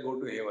course, I will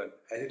go to heaven.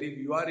 I said, if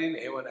you are in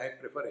heaven, I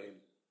prefer hell.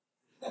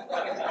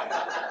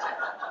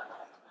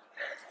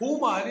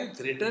 Whom are you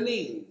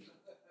threatening?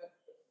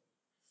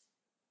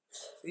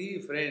 See,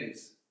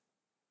 friends,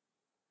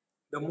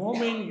 the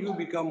moment you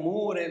become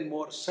more and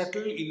more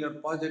subtle in your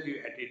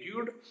positive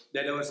attitude,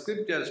 that our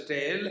scriptures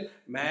tell,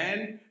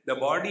 man, the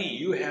body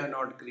you have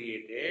not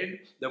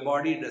created, the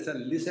body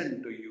doesn't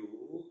listen to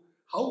you,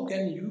 how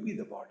can you be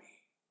the body?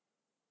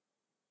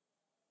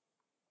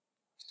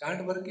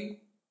 Start working.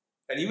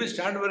 And you will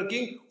start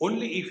working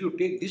only if you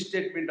take this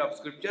statement of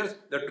scriptures,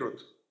 the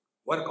truth.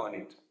 Work on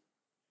it.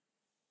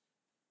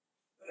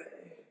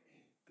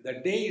 The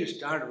day you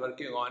start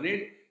working on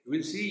it, you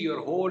will see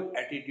your whole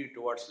attitude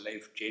towards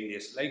life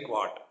changes. Like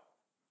what?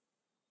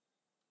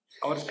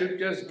 Our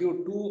scriptures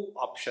give two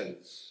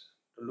options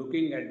to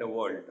looking at the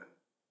world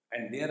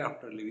and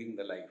thereafter living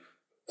the life.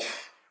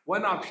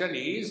 One option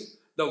is,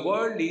 the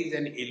world is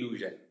an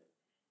illusion.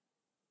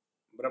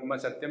 Brahma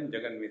Satyam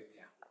Jagan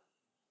Mithya.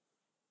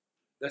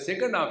 The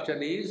second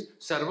option is,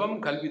 Sarvam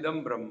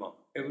Khalvidam Brahma.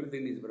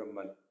 Everything is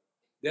Brahman.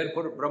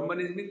 Therefore, Brahman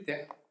is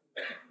Mithya.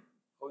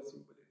 How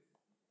simple it is.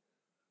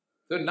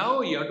 So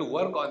now you have to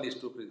work on these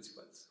two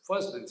principles.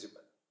 First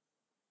principle,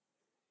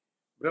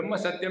 Brahma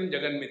Satyam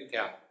Jagan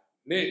Mithya.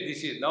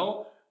 This is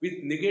now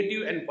with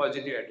negative and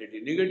positive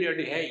attitude. Negative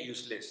attitude, hey,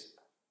 useless.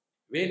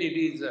 When it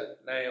is,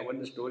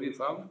 one story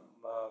from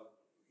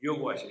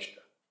Yoga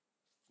Vasishta.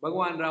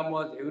 Bhagavan Ram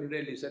was every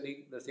day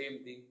listening the same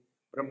thing.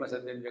 Brahma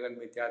Satyam Jagan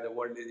Mithya, the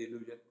world is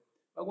illusion.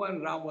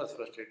 Bhagavan Ram was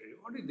frustrated.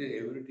 What is this?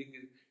 Everything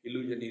is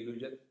illusion,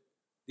 illusion.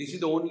 This is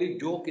the only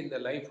joke in the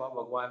life of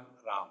Bhagavan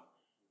Ram.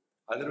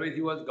 Otherwise,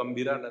 he was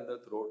Gambhirananda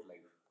throughout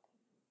life.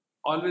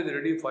 Always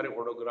ready for a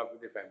photograph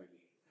with a family.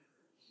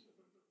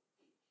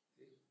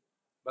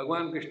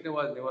 Bhagavan Krishna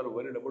was never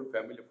worried about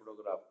family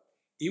photograph.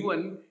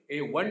 Even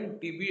a 1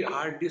 TB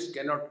hard disk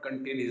cannot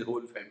contain his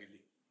whole family.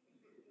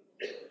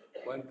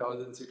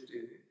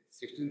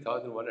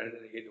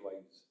 16,108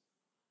 wives.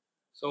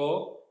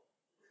 So,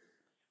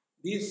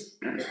 this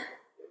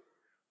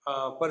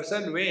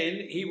person,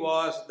 when he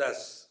was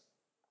thus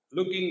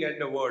looking at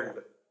the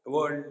world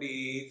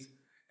is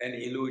an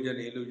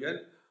illusion.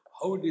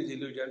 How it is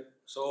illusion?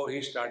 So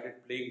he started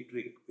playing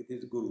trick with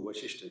his guru,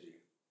 Vasishta ji.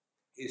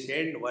 He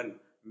sent one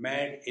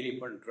mad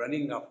elephant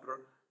running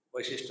after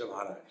Vasishta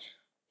Maharaj.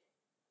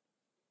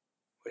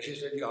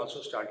 Vasishta ji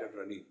also started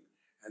running,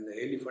 and the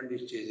elephant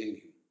is chasing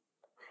him.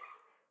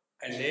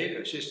 And then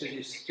Vasishta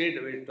ji straight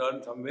away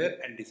turned somewhere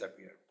and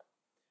disappeared.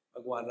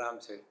 Bhagavan Ram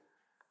said,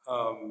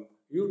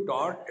 you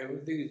taught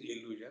everything is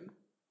illusion,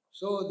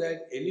 so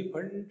that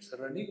elephant's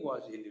running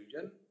was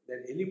illusion,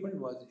 that elephant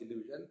was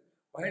illusion.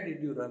 Why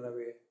did you run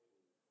away?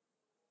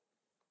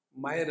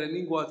 My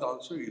running was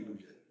also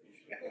illusion.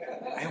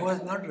 I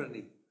was not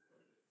running.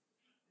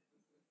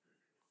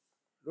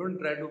 Don't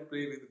try to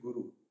play with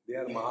Guru. They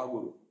are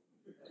Mahaguru.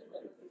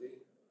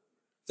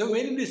 So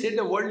when we say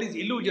the world is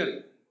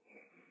illusion,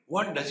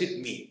 what does it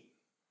mean?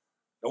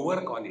 The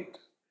work on it.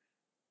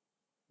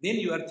 Then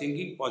you are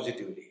thinking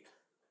positively.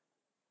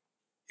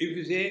 If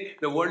you say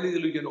the world is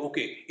illusion,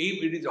 okay,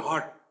 if it is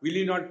hot, will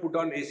you not put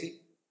on AC?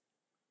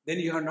 Then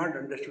you have not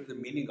understood the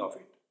meaning of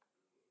it.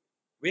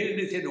 When it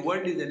is said the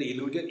world is an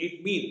illusion,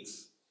 it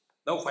means,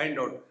 now find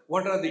out,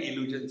 what are the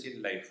illusions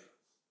in life?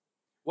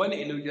 One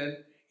illusion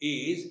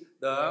is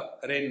the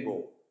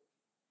rainbow.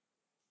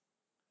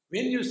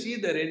 When you see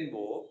the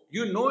rainbow,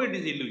 you know it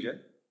is illusion.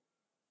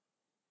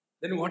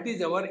 Then what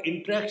is our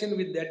interaction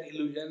with that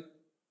illusion?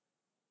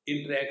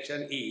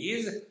 Interaction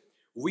is,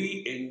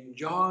 we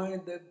enjoy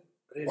the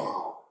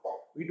rainbow.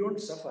 We don't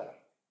suffer.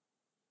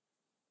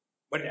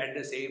 But at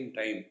the same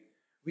time,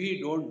 we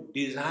don't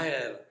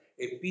desire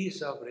a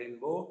piece of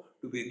rainbow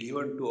to be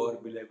given to our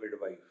beloved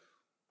wife.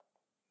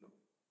 No.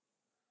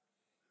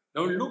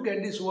 Now look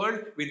at this world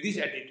with this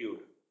attitude.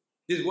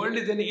 This world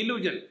is an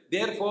illusion.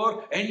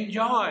 Therefore,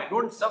 enjoy.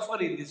 Don't suffer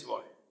in this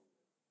world.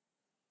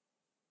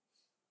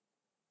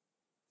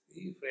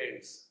 See,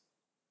 friends,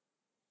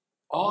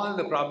 all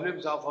the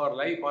problems of our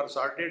life are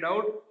sorted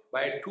out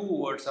by two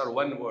words or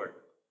one word.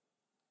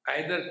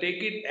 Either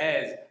take it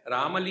as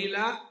Rama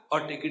Leela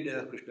or take it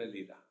as Krishna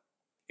Leela.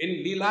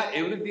 In Leela,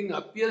 everything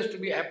appears to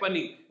be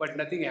happening, but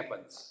nothing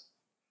happens.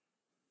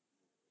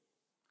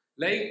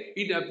 Like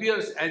it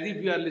appears as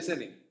if you are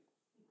listening.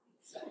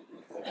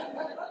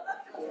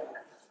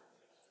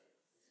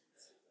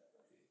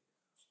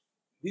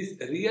 This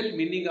real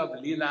meaning of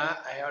Leela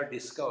I have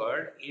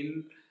discovered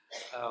in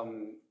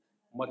um,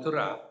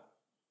 Mathura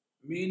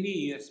many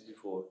years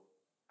before.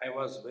 I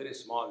was very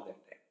small that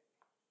time.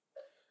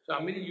 So,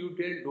 Amini, you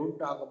tell, don't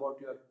talk about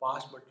your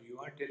past, but you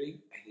are telling,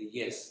 I say,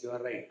 yes, you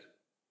are right.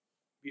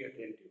 Be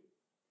attentive.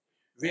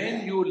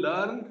 When you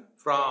learn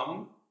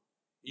from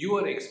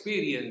your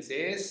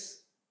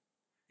experiences,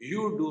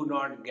 you do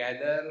not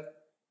gather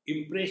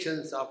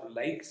impressions of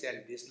likes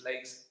and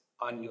dislikes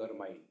on your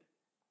mind.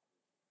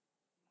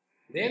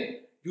 Then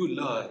you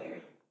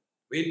learn.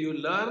 When you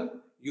learn,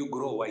 you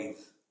grow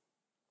wise.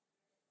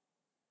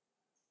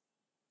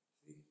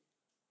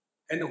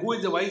 And who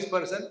is a wise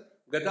person?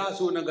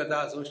 Gatasu na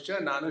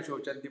gatasuscha nanu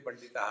shochanti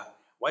panditaha.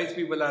 Wise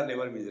people are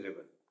never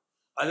miserable.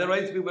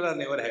 Otherwise, people are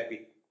never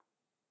happy.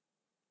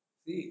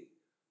 See,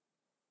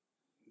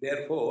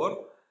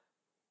 therefore,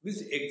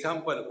 this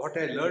example, what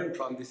I learned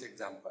from this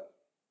example,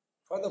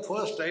 for the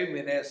first time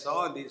when I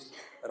saw this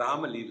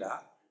Rama Leela,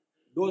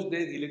 those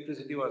days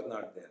electricity was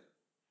not there.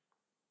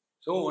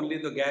 So only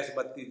the gas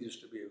battis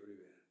used to be everywhere.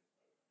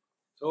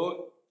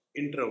 So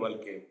interval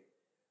came.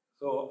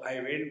 So I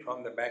went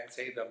from the back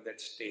side of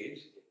that stage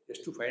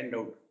just to find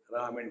out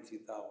Ram and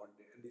Sita one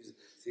day. And this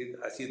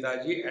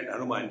Sitaji and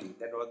Hanumanji.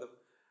 That was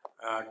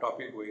the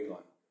topic going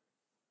on.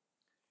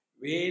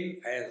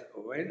 When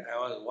I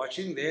was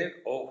watching there,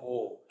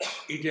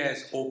 it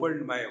has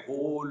opened my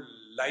whole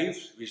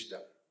life's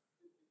wisdom.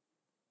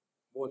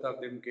 Both of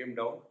them came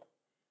down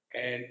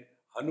and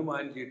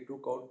Hanumanji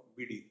took out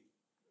bidi.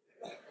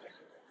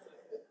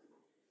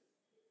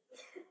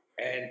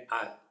 And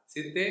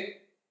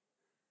Siddhe,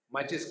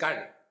 matches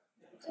card.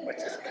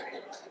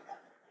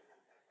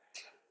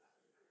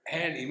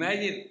 And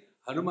imagine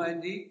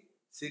Hanumanji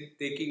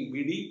taking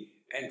bidi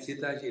and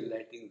Sitaji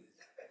lighting this.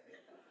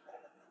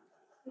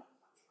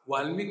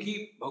 Valmiki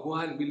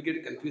भगवान will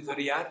get confused.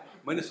 अरे यार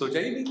मैंने सोचा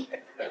ही नहीं.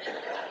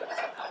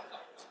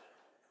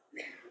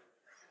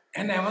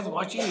 And I was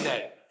watching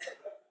that.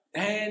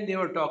 And they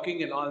were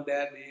talking and all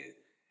that.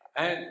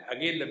 And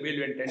again the bell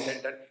went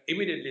ten.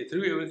 Immediately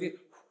threw everything.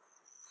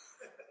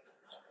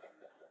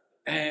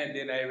 And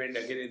then I went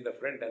again in the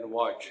front and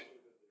watched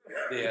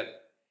there.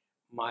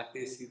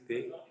 Mate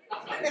Site.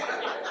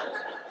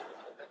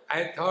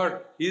 I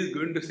thought he is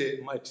going to say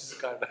Machis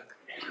Kada.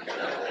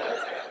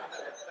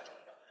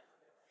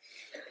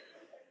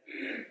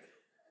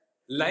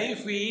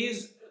 Life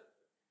is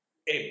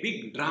a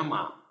big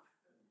drama.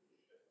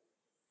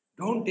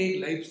 Don't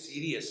take life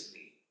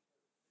seriously.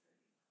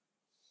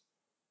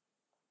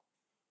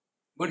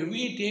 But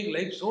we take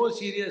life so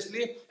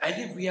seriously as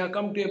if we have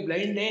come to a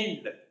blind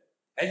end.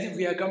 As if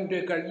we have come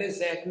to a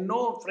cul-de-sac sack.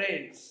 No,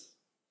 friends.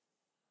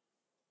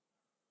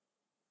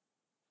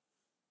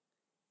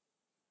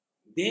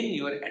 Then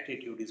your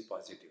attitude is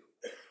positive.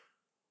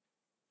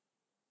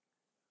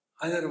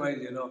 Otherwise,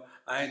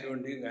 I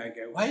don't think I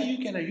can. Why you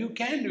cannot? You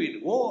can do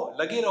it. Oh,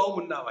 lage raho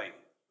munna bhai.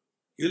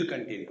 You will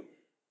continue.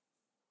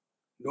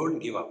 Don't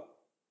give up.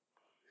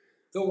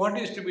 So what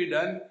is to be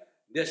done?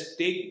 Just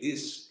take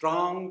this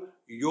strong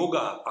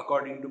yoga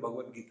according to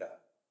Bhagavad Gita.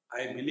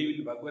 I believe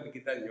in Bhagavad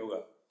Gita's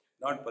yoga,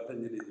 not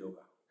Patanjali's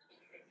yoga.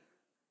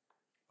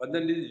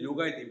 Patanjali's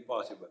yoga is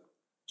impossible.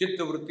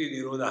 Chitta vritti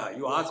nirodha.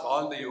 You ask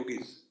all the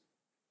yogis.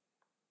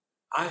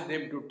 Ask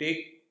them to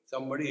take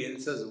somebody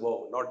else's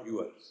vow, not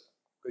yours.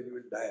 Because you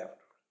will die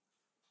after.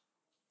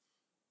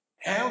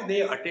 Have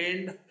they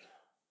attained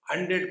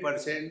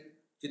 100%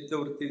 Chitta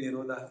vritti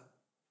nirodha?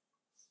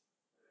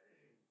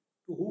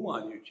 To whom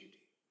are you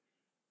cheating?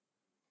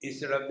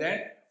 Instead of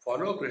that,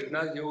 follow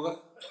Krishna's yoga.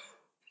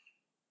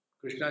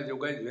 Krishna's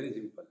yoga is very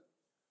simple.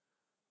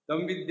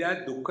 Tam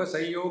vidya dukkha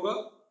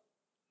sanyoga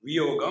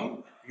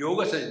viyogam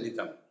yoga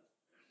sanjitam.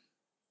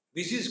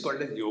 This is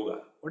called as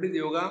yoga. What is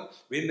yoga?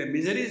 When the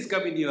miseries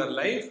come in your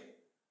life,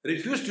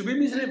 refuse to be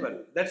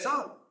miserable. That's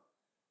all.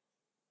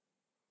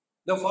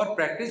 Now for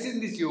practicing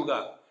this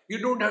yoga, you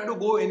don't have to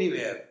go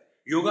anywhere.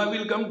 Yoga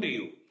will come to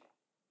you.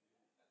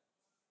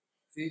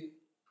 See?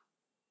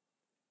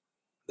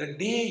 The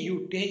day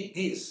you take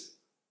this,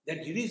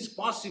 that it is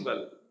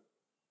possible,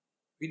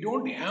 we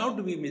don't have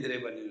to be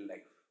miserable in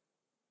life.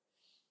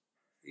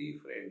 See,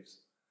 friends,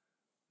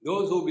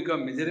 those who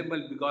become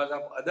miserable because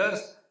of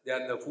others, they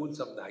are the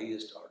fools of the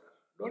highest order.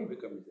 Don't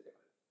become miserable.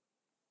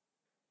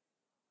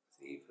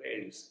 See,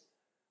 friends,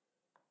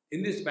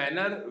 in this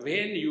manner,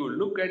 when you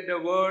look at the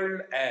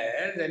world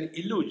as an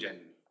illusion,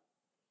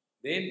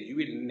 then you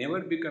will never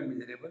become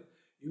miserable.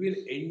 You will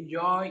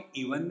enjoy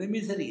even the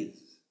miseries.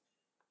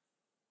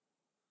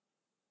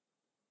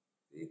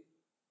 See?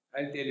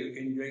 I'll tell you,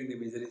 enjoying the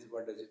miseries,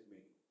 what does it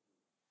mean?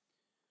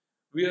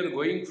 We are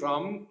going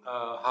from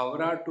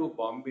Howrah to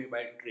Bombay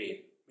by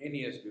train many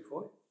years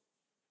before.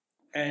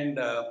 And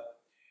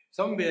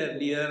somewhere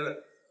near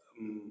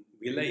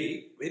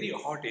Bhilai, very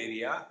hot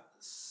area,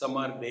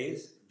 summer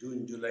days,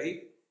 June,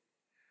 July,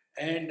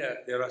 and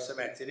there was some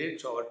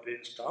accident, so our train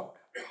stopped.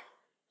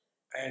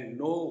 And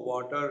no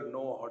water,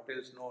 no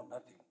hotels, no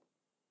nothing.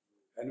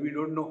 and we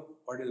don't know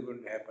what is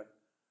going to happen.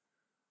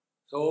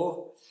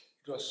 So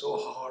it was so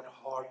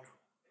hot.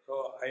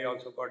 So I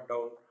also got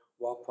down,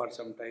 walked for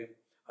some time.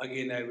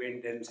 Again I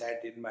went and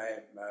sat in my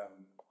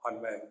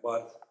on my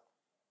berth.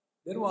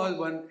 There was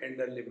one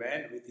elderly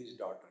man with his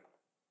daughter.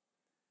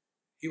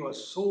 He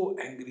was so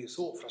angry,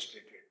 so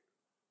frustrated.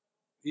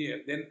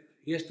 Then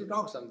he has to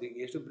talk something.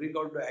 He has to bring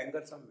out the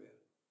anger somewhere.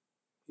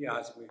 He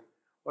asked me,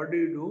 "What do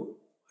you do?"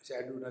 I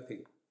said, "I do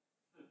nothing."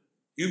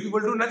 "You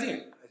people do nothing?"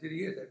 I said,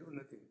 "Yes, I do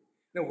nothing."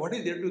 Now, what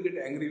is there to get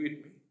angry with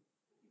me?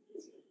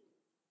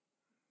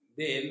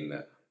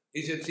 Then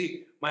he said, "See,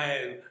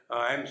 I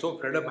am so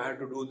fed up. I have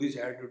to do this.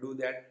 I have to do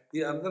that."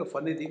 The other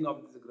funny thing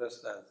of this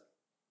Grastas,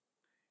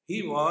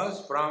 he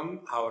was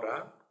from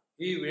Howrah.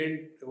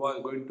 Was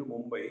going to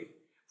Mumbai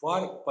for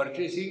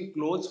purchasing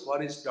clothes for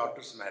his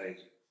daughter's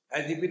marriage.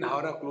 As if in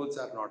Howrah clothes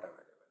are not available.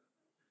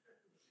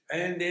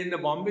 And then the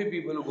Bombay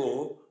people go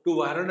to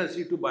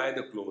Varanasi to buy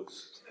the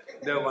clothes.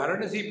 The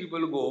Varanasi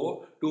people go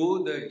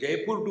to the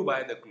Jaipur to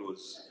buy the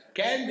clothes.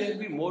 Can there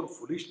be more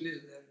foolishness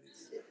than this?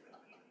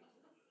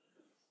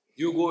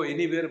 You go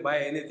anywhere, buy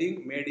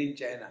anything made in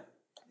China.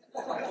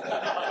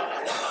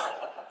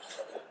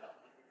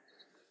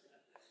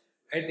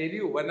 I tell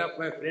you, one of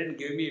my friends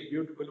gave me a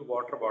beautiful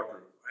water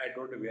bottle. I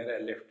told him where I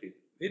left it.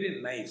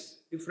 Very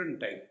nice, different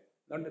type,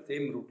 not the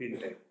same routine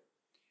type.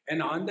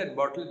 And on that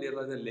bottle there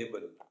was a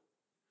label,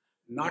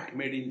 not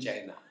made in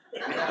China.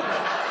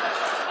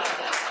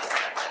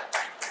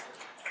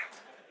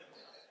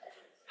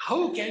 How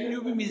can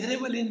you be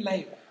miserable in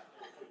life?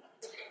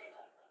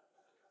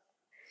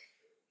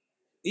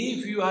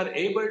 If you are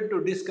able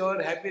to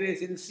discover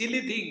happiness in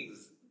silly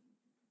things,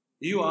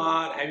 you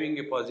are having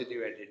a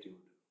positive attitude.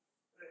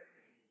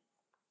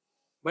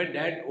 But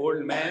that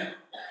old man,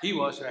 he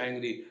was so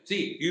angry.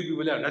 "See, you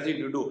people have nothing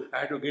to do. I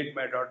have to get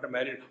my daughter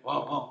married."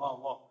 Wow, wow, wow,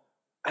 wow.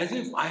 As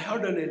if I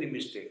had done any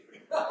mistake.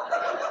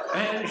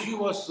 And he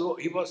was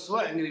so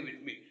angry with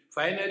me.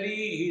 Finally,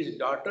 his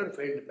daughter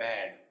felt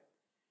bad.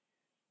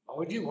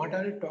 "Babaji, what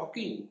are you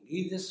talking?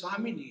 He is a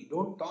Swamiji.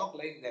 Don't talk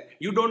like that.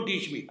 You don't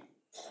teach me.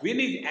 When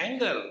is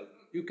anger,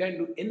 you can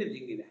do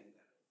anything in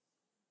anger."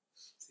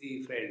 See,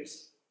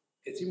 friends,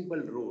 a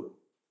simple rule.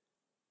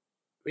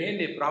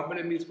 When a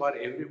problem is for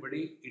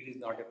everybody, it is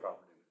not a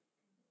problem.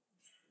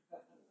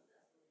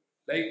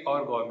 Like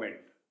our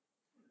government.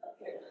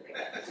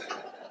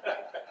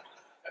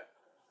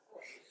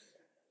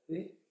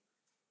 See?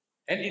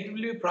 And it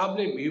will be a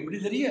problem if it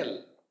is real.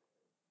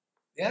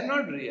 They are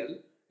not real.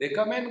 They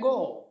come and go.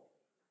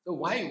 So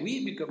why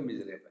we become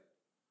miserable?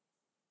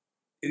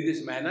 In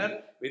this manner,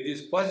 with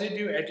this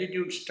positive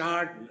attitude,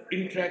 start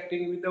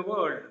interacting with the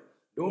world.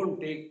 Don't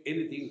take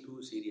anything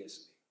too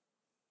seriously.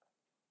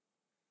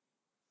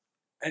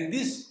 And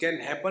this can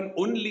happen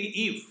only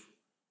if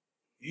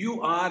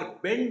you are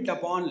bent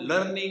upon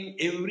learning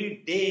every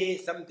day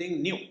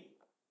something new.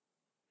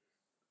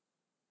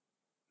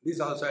 This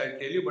also I'll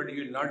tell you, but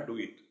you will not do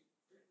it.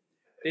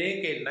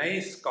 Take a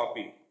nice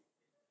copy,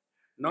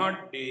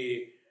 not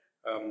the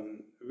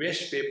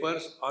waste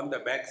papers on the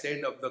back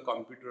side of the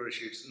computer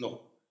sheets.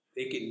 No,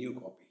 take a new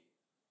copy.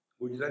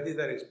 Gujaratis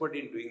are expert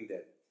in doing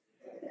that.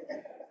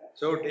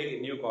 So take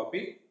a new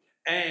copy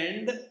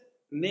and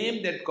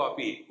name that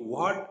copy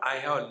what I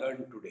have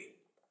learned today.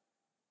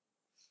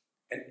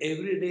 And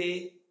every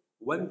day,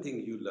 one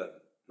thing you learn,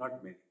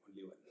 not many,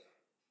 only one.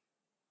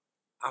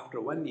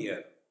 After 1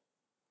 year,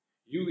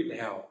 you will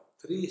have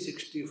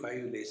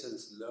 365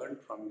 lessons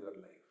learned from your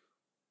life.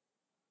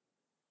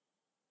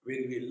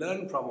 When we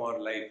learn from our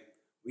life,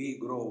 we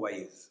grow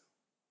wise.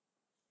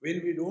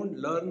 When we don't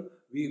learn,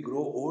 we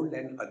grow old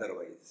and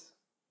otherwise.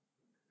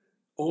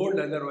 Old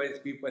otherwise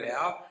people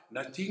have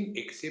nothing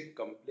except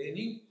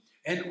complaining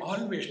and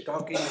always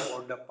talking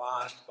about the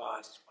past.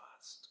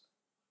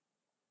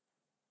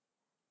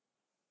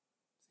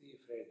 See,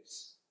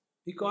 friends,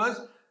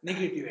 because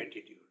negative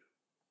attitude.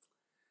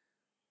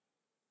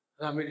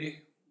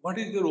 Ramiji, what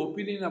is your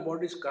opinion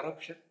about this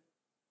corruption?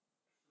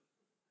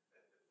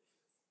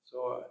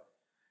 So,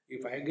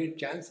 if I get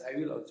chance, I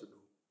will also do.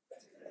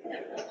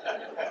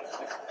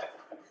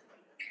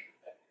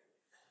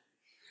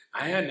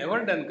 I have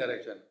never done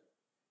corruption.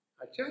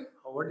 Acha,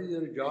 what is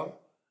your job?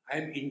 I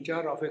am in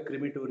charge of a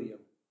crematorium.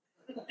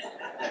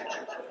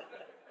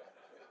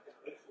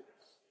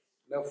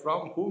 Now,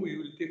 from whom you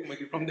will take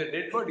money? From the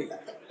dead body.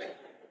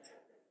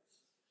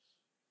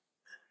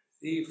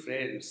 See,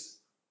 friends,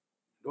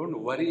 don't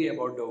worry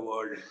about the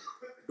world.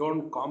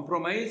 Don't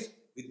compromise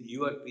with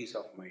your peace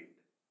of mind.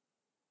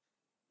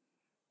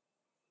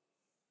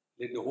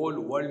 Let the whole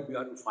world be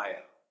on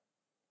fire.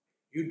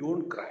 You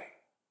don't cry.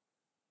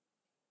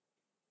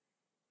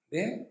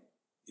 Then,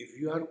 if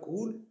you are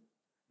cool,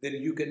 then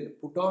you can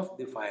put off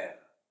the fire.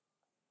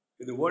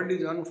 If the world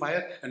is on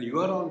fire and you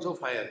are also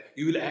fire,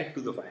 you will add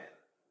to the fire.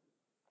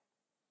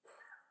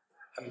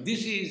 And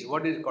this is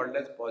what is called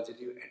as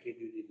positive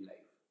attitude in life.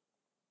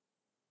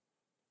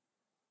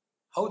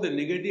 How the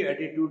negative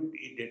attitude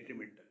is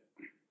detrimental.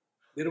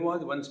 There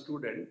was one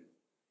student,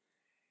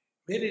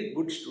 very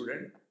good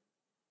student,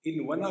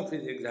 in one of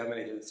his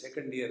examinations,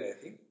 second year I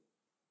think,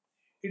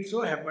 It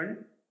so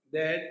happened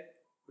that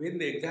when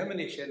the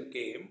examination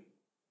came,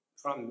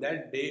 from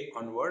that day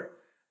onward,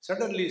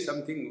 suddenly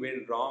something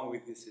went wrong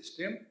with the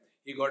system.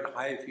 He got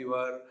high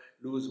fever,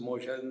 loose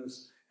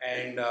motions,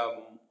 and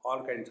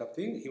all kinds of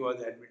things. He was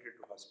admitted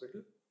to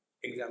hospital.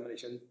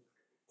 Examination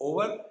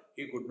over,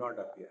 he could not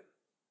appear.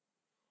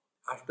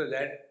 After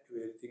that,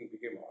 everything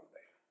became all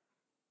right.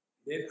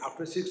 Then,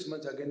 after 6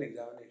 months, again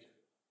examination.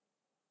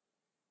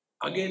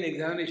 Again,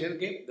 examination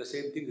came, the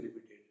same thing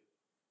repeated.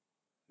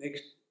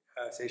 Next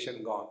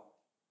session gone.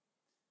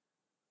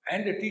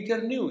 And the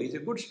teacher knew he's a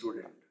good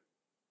student.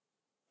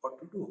 What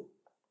to do?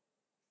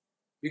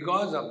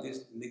 Because of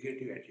this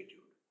negative attitude.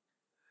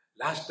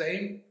 Last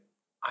time,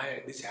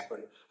 this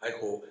happened. I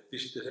hope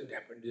this doesn't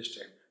happen this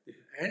time.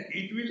 And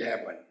it will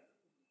happen.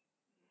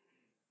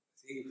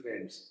 See,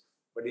 friends.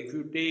 But if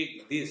you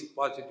take this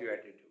positive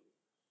attitude,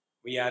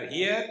 we are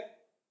here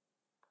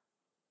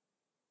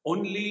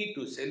only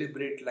to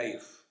celebrate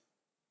life.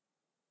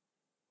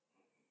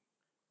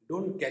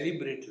 Don't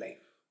calibrate life.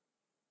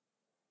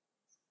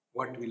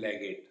 What will I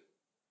get?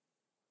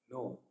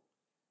 No.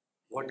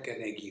 What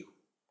can I give?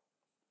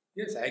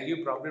 Yes, I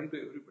give problem to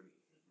everybody.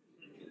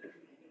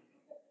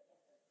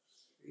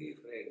 See,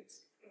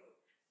 friends.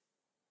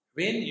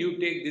 When you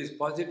take this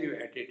positive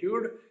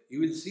attitude,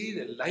 you will see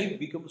that life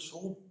becomes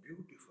so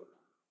beautiful.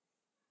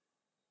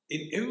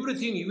 In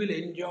everything you will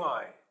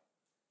enjoy.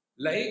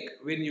 Like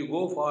when you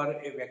go for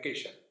a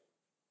vacation.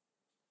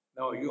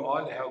 Now you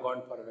all have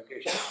gone for a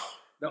vacation.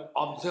 Now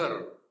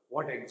observe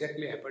what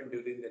exactly happened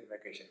during that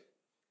vacation.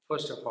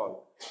 First of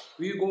all,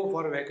 we go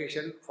for a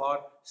vacation for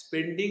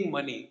spending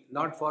money,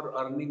 not for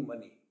earning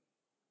money.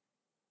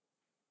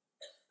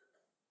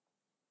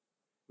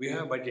 We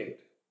have a budget.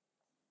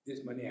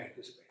 This money I have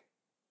to spend.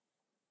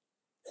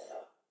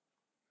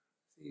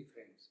 See,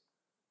 friends.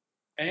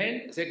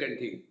 And second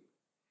thing,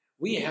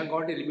 we have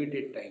got a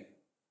limited time.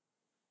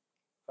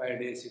 5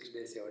 days, 6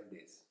 days, 7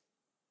 days.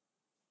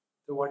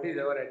 So what is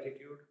our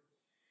attitude?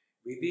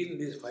 Within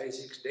these 5,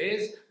 6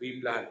 days,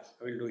 we plan.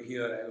 I will do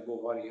here, I will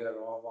go for here,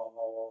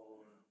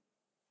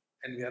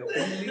 and we are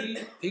only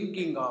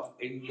thinking of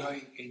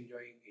enjoying.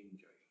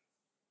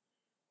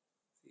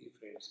 See,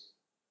 friends,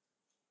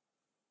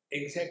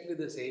 exactly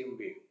the same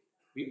way.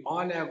 We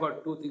all have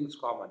got two things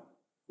common.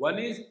 One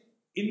is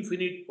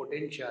infinite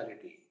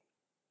potentiality.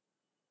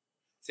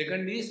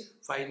 Second is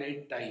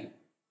finite time.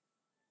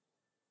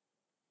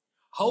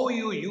 How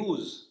you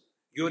use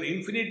your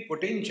infinite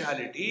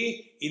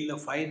potentiality in the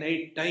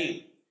finite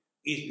time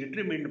is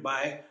determined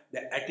by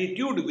the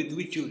attitude with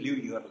which you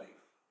live your life.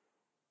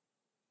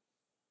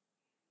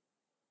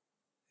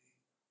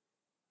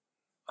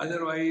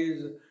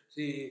 Otherwise,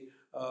 see,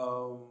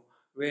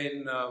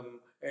 when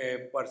a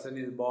person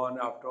is born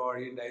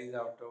afterward, he dies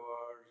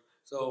afterwards.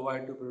 So why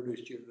to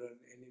produce children?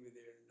 Anyway,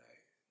 they will die.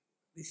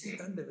 This is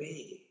not the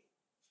way.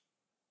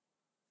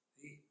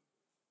 See,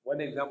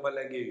 one example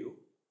I gave you.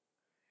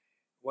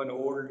 One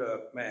old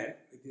man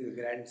with his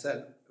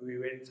grandson, we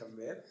went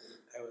somewhere,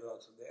 I was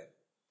also there.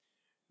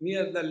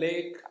 Near the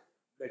lake,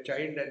 the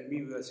child and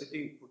me were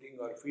sitting, putting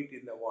our feet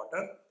in the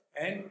water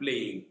and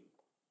playing.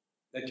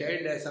 The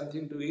child has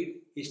something to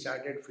eat, he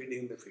started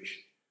feeding the fish.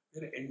 We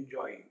were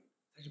enjoying.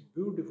 Such a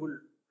beautiful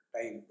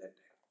time that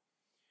time.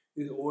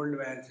 This old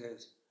man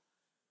says,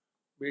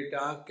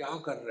 Beta,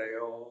 kya kar rahe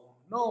ho?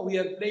 No, we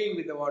are playing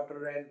with the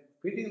water and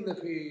feeding the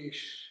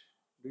fish.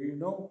 Do you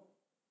know?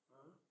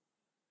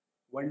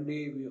 One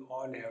day we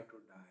all have to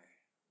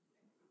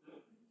die.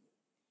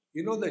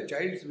 You know the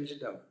child's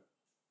wisdom.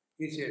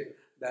 He said,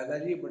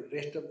 Dadaji, but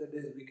rest of the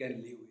days we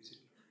can live. He said,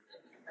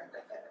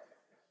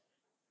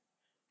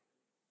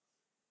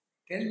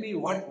 tell me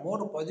what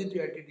more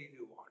positive attitude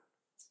you want.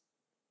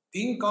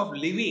 Think of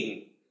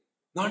living,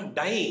 not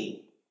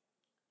dying.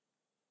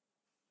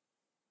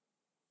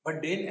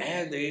 But then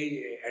as the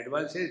age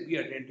advances, be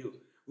attentive.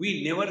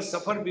 We never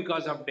suffer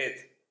because of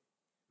death.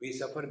 We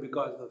suffer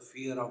because of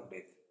fear of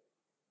death.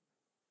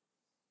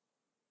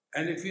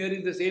 And the fear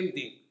is the same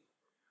thing.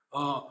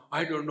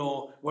 I don't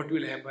know what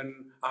will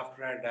happen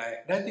after I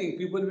die. Nothing.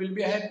 People will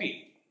be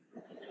happy.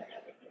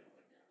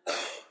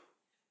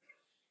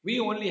 We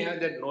only have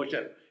that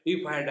notion.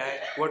 If I die,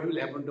 what will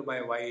happen to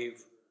my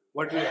wife?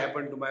 What will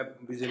happen to my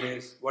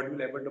business? What will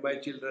happen to my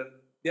children?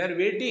 They are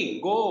waiting.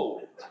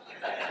 Go.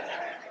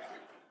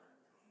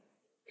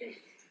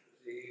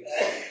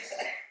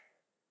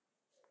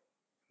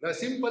 The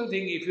simple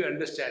thing, if you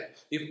understand,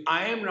 if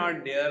I am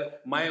not there,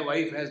 my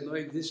wife has no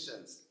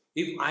existence.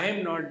 If I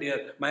am not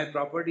there, my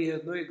property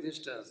has no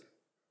existence.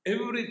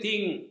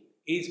 Everything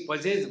is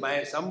possessed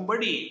by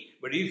somebody,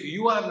 but if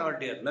you are not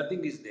there,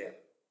 nothing is there.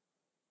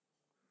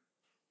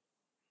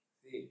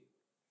 See?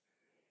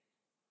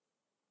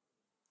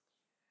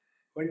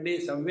 One day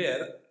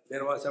somewhere,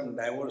 there was some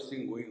divorce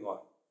thing going on.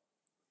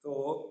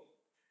 So,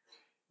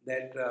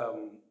 that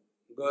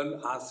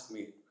girl asked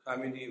me,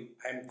 Swamiji,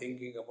 I am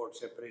thinking about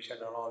separation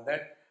and all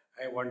that.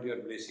 I want your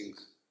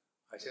blessings.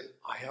 I said,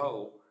 I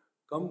have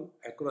come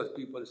across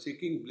people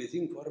seeking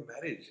blessing for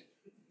marriage.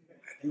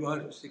 You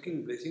are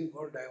seeking blessing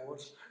for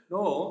divorce?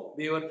 No,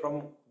 they were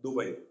from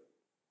Dubai.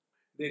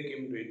 They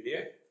came to India.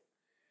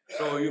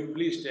 So you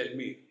please tell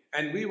me.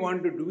 And we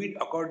want to do it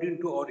according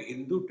to our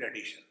Hindu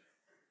tradition.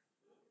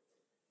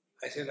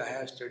 I said, I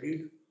have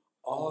studied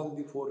all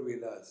the 4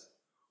 Vedas.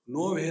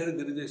 Nowhere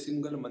there is a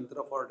single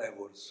mantra for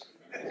divorce.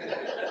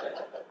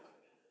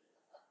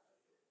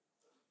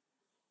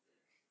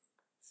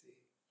 See.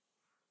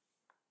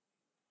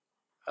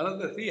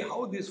 Another, see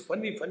how these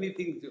funny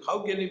things, how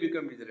can you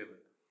become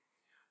miserable?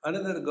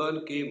 Another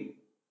girl came,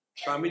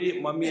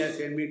 Swamiji, Mummy has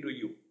sent me to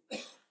you.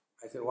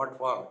 I said, what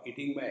for?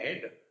 Eating my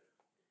head?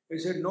 He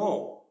said,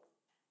 no.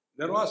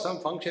 There was some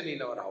function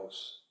in our house.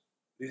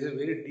 This is a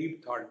very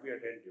deep thought, be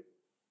attentive.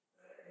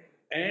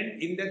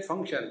 And in that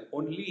function,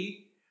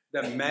 only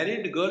the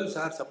married girls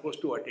are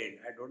supposed to attend.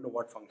 I don't know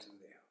what function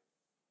they have.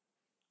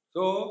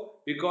 So,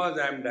 because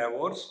I am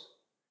divorced,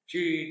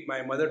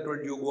 my mother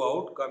told you go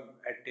out, come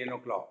at 10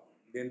 o'clock.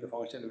 Then the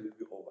function will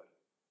be over.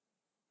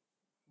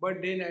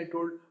 But then I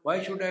told,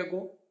 why should I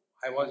go?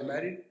 I was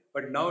married,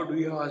 but now do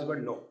you have a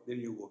husband? No. Then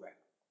you go back.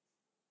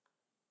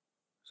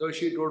 So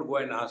she told, go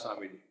and ask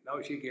Swamiji.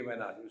 Now she came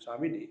and asked me,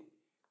 Swamiji,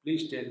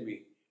 please tell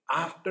me,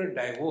 after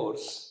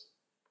divorce,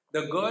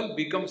 the girl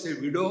becomes a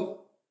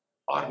widow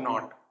or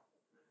not?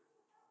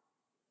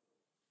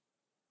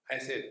 I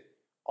said,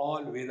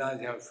 all Vedas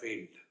have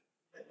failed.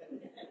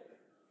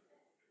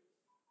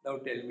 Now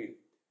tell me,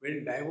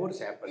 when divorce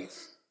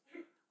happens,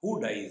 who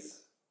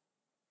dies?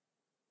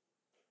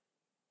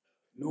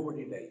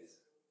 Nobody dies.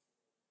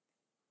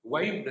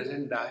 Wife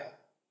doesn't die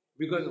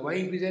because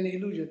wife is an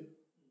illusion.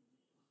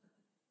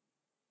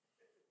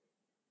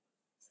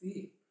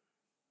 See,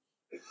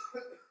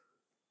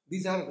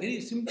 these are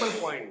very simple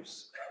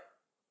points.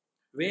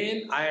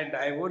 When I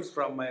divorced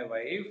from my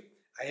wife,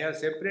 I have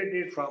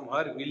separated from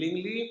her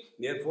willingly,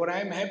 therefore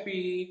I am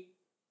happy.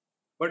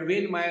 But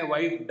when my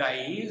wife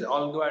dies,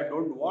 although I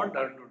don't want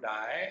her to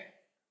die,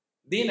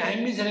 then I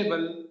am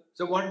miserable.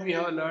 So what we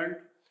have learned,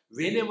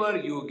 whenever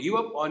you give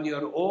up on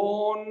your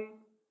own,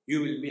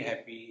 you will be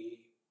happy.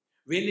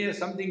 Whenever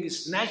something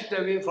is snatched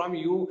away from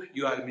you,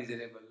 you are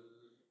miserable.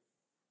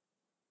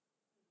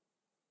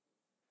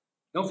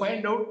 Now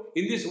find out,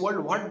 in this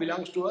world, what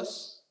belongs to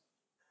us?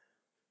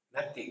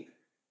 Nothing.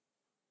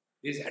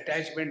 This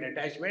attachment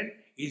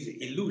is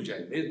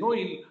illusion. There is no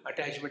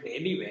attachment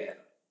anywhere.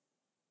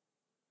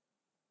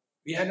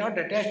 We are not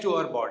attached to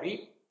our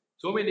body.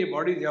 So many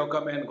bodies have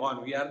come and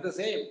gone. We are the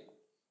same.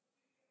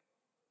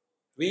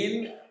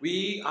 When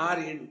we are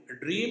in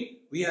a dream,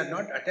 we are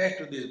not attached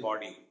to this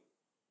body.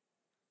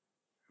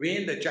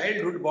 When the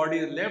childhood body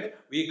is left,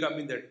 we come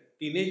in the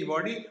teenage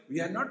body, we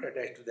are not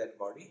attached to that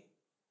body.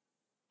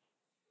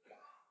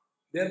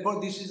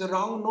 Therefore, this is a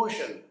wrong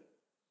notion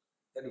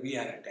that we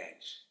are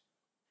attached.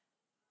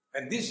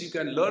 And this you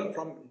can learn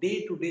from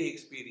day-to-day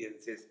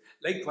experiences.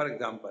 Like for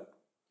example,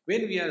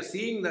 when we are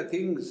seeing the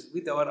things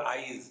with our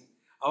eyes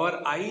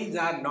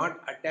are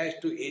not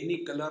attached to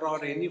any color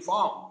or any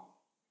form.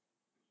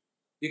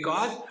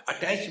 Because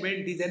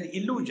attachment is an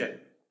illusion.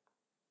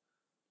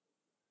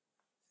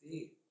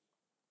 See,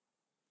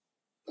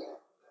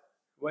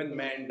 one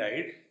man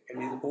died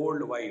and his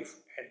old wife,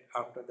 and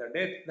after the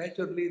death,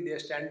 naturally their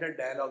standard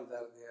dialogues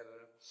are there.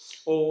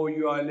 Oh,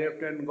 you are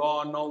left and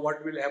gone, now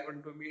what will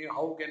happen to me?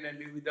 How can I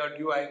live without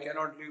you? I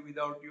cannot live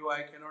without you,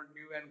 I cannot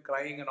live, and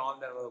crying and all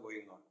that was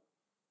going on.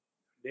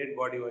 Dead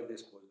body was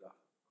disposed of.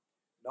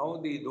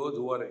 Now those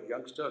who are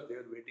youngsters, they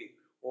were waiting.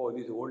 Oh,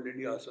 this old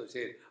lady also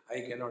said,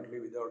 I cannot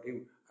live without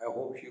him. I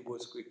hope she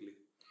goes quickly.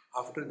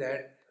 After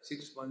that,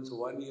 6 months,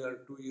 1 year,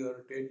 2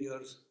 years, 10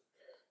 years.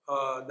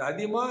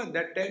 Dadima,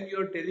 that time you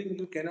are telling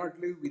you cannot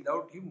live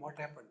without him, what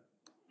happened?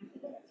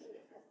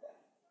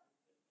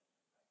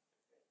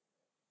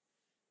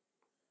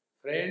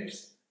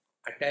 Friends,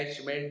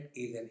 attachment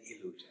is an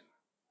illusion.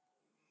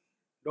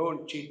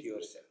 Don't cheat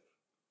yourself.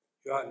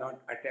 You are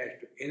not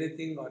attached to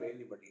anything or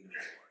anybody in this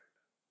world.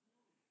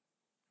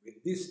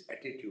 With this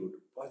attitude,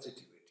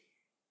 positivity,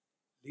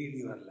 lead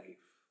your life.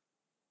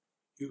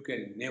 You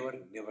can never be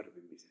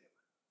miserable.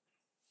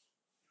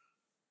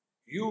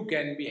 You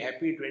can be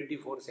happy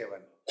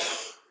 24/7.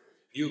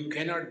 You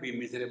cannot be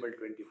miserable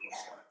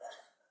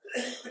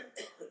 24/7.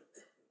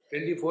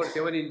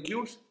 24/7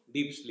 includes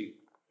deep sleep.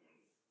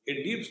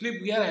 In deep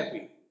sleep, we are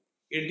happy.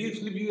 In deep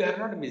sleep, you are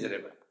not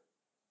miserable.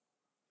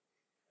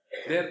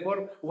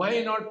 Therefore,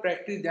 why not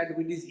practice that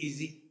which is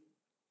easy?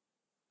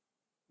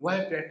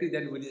 Why practice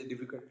that which is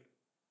difficult?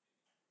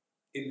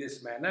 In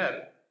this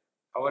manner,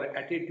 our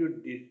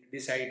attitude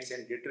decides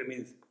and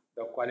determines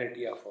the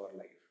quality of our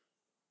life.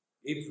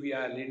 If we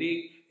are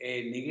leading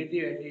a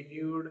negative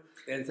attitude,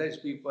 then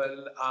such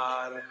people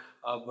are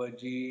ab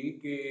ji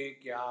ke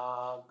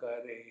kya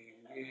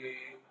karenge.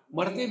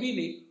 मरते भी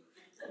नहीं,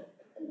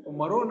 तो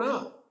मरो ना.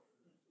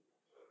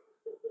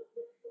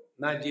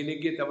 ना जीने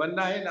की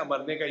तमन्ना है, ना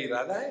मरने का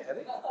इरादा है.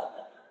 अरे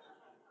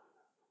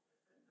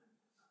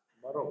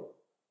मरो.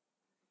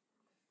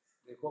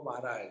 देखो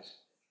महाराज,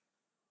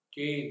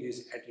 change this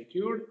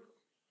attitude,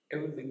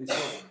 everything is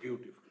so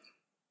beautiful.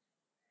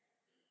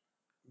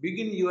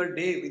 Begin your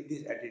day with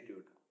this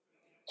attitude.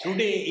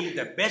 Today is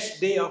the best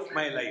day of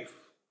my life.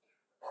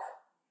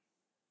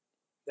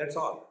 That's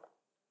all.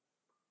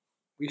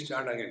 We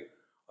start again.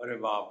 Arre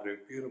baap re,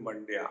 फिर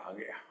Monday आ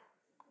गया.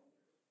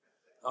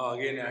 Now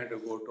again I had to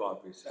go to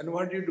office. And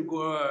what did you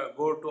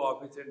go to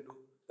office and do?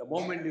 The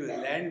moment you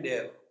land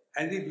there,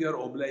 as if you are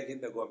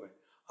obliging the government.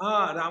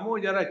 Ah,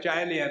 Ramu, jara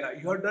chai le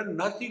aana. You have done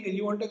nothing and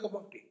you want a cup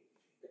of tea.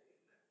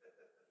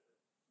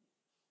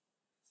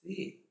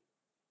 See.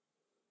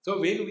 So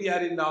when we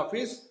are in the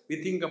office, we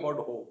think about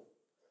home.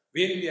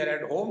 When we are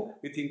at home,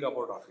 we think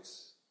about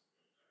office.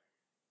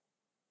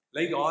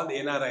 Like all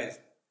NRIs,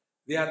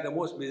 they are the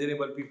most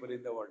miserable people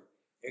in the world,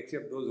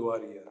 except those who are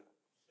here.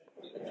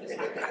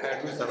 I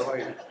have to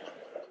survive.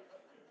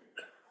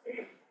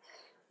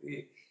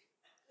 See,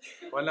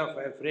 one of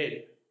my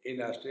friend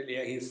in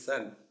Australia, his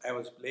son, I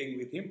was playing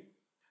with him.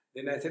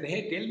 Then I said,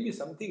 hey, tell me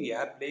something,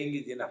 yeah, playing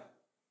is enough.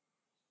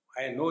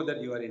 I know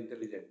that you are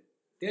intelligent.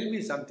 Tell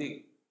me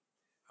something.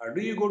 Do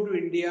you go to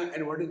India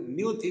and what is the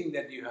new thing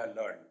that you have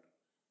learned?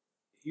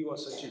 He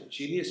was such a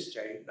genius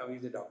child, now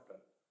he's a doctor.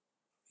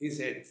 He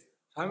said,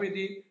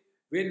 Swamiji,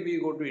 when we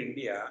go to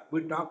India,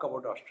 we talk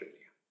about Australia.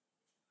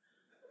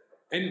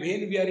 And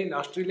when we are in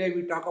Australia,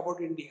 we talk about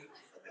India.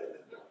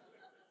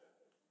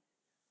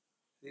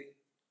 See?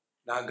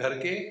 Na ghar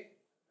ke?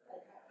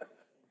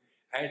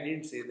 I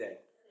didn't say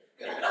that.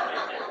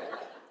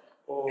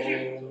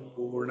 Om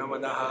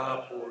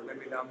Purnamadaha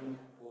Purnamidam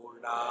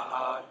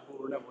Purnahat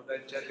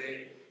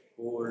Purnamudachyate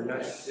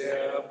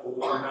Purnasya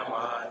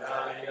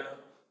Purnamadaya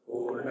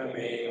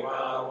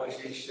Purnameva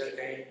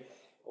Vasishyate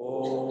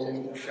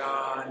Om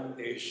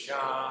Shanti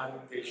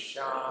Shanti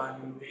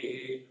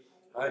Shanti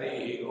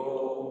Hari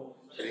Om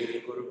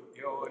Shri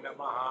Gurubhyo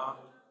Namaha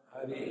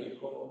Hari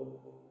Om